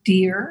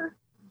deer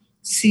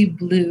see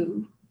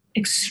blue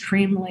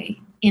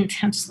extremely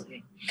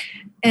intensely.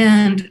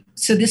 And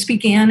so this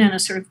began in a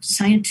sort of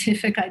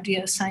scientific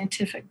idea,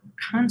 scientific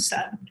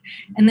concept,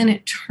 and then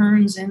it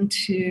turns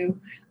into,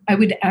 I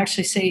would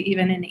actually say,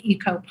 even an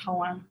eco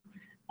poem,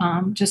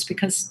 just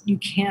because you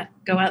can't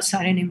go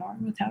outside anymore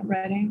without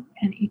writing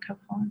an eco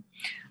poem.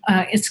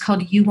 It's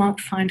called You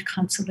Won't Find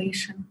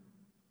Consolation.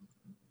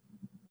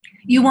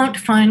 You won't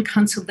find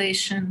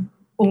consolation,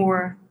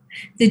 or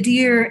the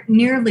deer,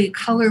 nearly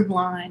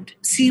colorblind,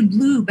 see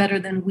blue better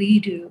than we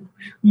do,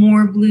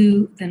 more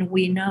blue than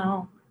we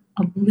know.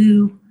 A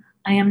blue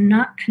I am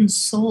not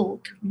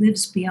consoled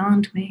lives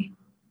beyond me.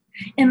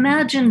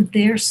 Imagine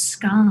their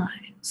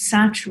sky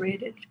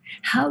saturated.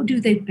 How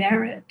do they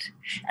bear it?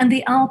 And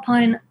the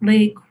alpine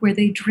lake where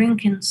they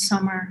drink in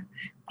summer,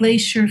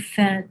 glacier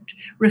fed,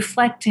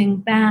 reflecting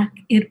back,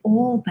 it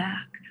all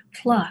back,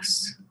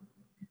 plus.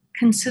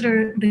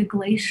 Consider the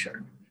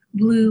glacier,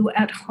 blue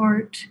at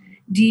heart,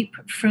 deep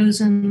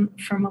frozen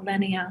for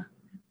millennia,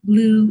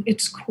 blue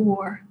its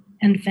core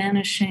and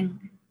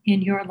vanishing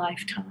in your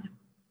lifetime.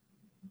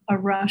 A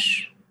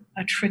rush,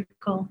 a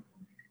trickle,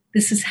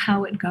 this is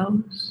how it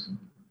goes.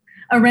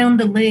 Around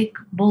the lake,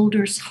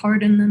 boulders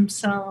harden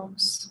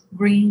themselves,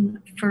 green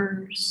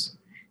firs,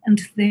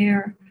 and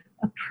there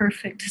a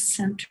perfect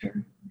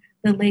center,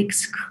 the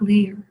lake's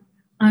clear,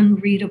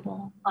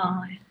 unreadable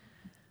eye.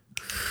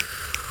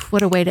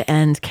 What a way to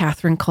end,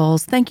 Katherine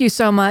Coles. Thank you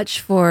so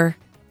much for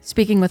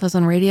speaking with us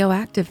on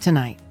Radioactive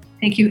tonight.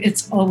 Thank you.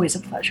 It's always a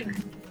pleasure.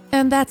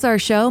 And that's our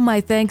show.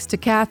 My thanks to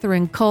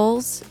Katherine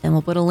Coles. And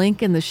we'll put a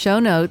link in the show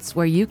notes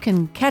where you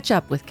can catch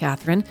up with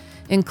Katherine,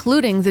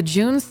 including the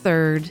June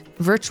 3rd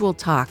virtual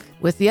talk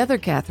with the other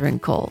Katherine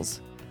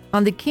Coles.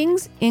 on the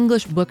King's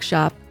English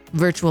Bookshop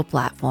virtual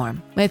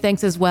platform. My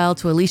thanks as well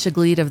to Alicia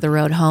Gleed of The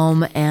Road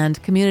Home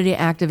and community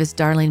activist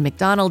Darlene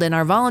McDonald and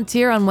our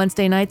volunteer on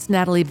Wednesday nights,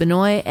 Natalie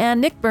Benoit,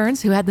 and Nick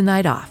Burns, who had the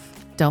night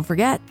off. Don't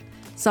forget,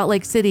 Salt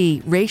Lake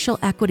City Racial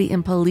Equity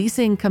and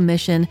Policing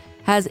Commission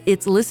has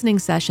its listening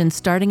session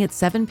starting at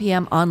 7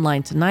 p.m.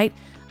 online tonight.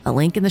 A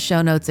link in the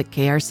show notes at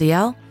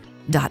krcl.org.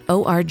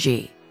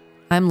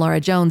 I'm Laura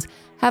Jones.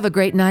 Have a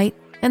great night,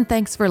 and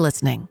thanks for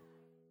listening.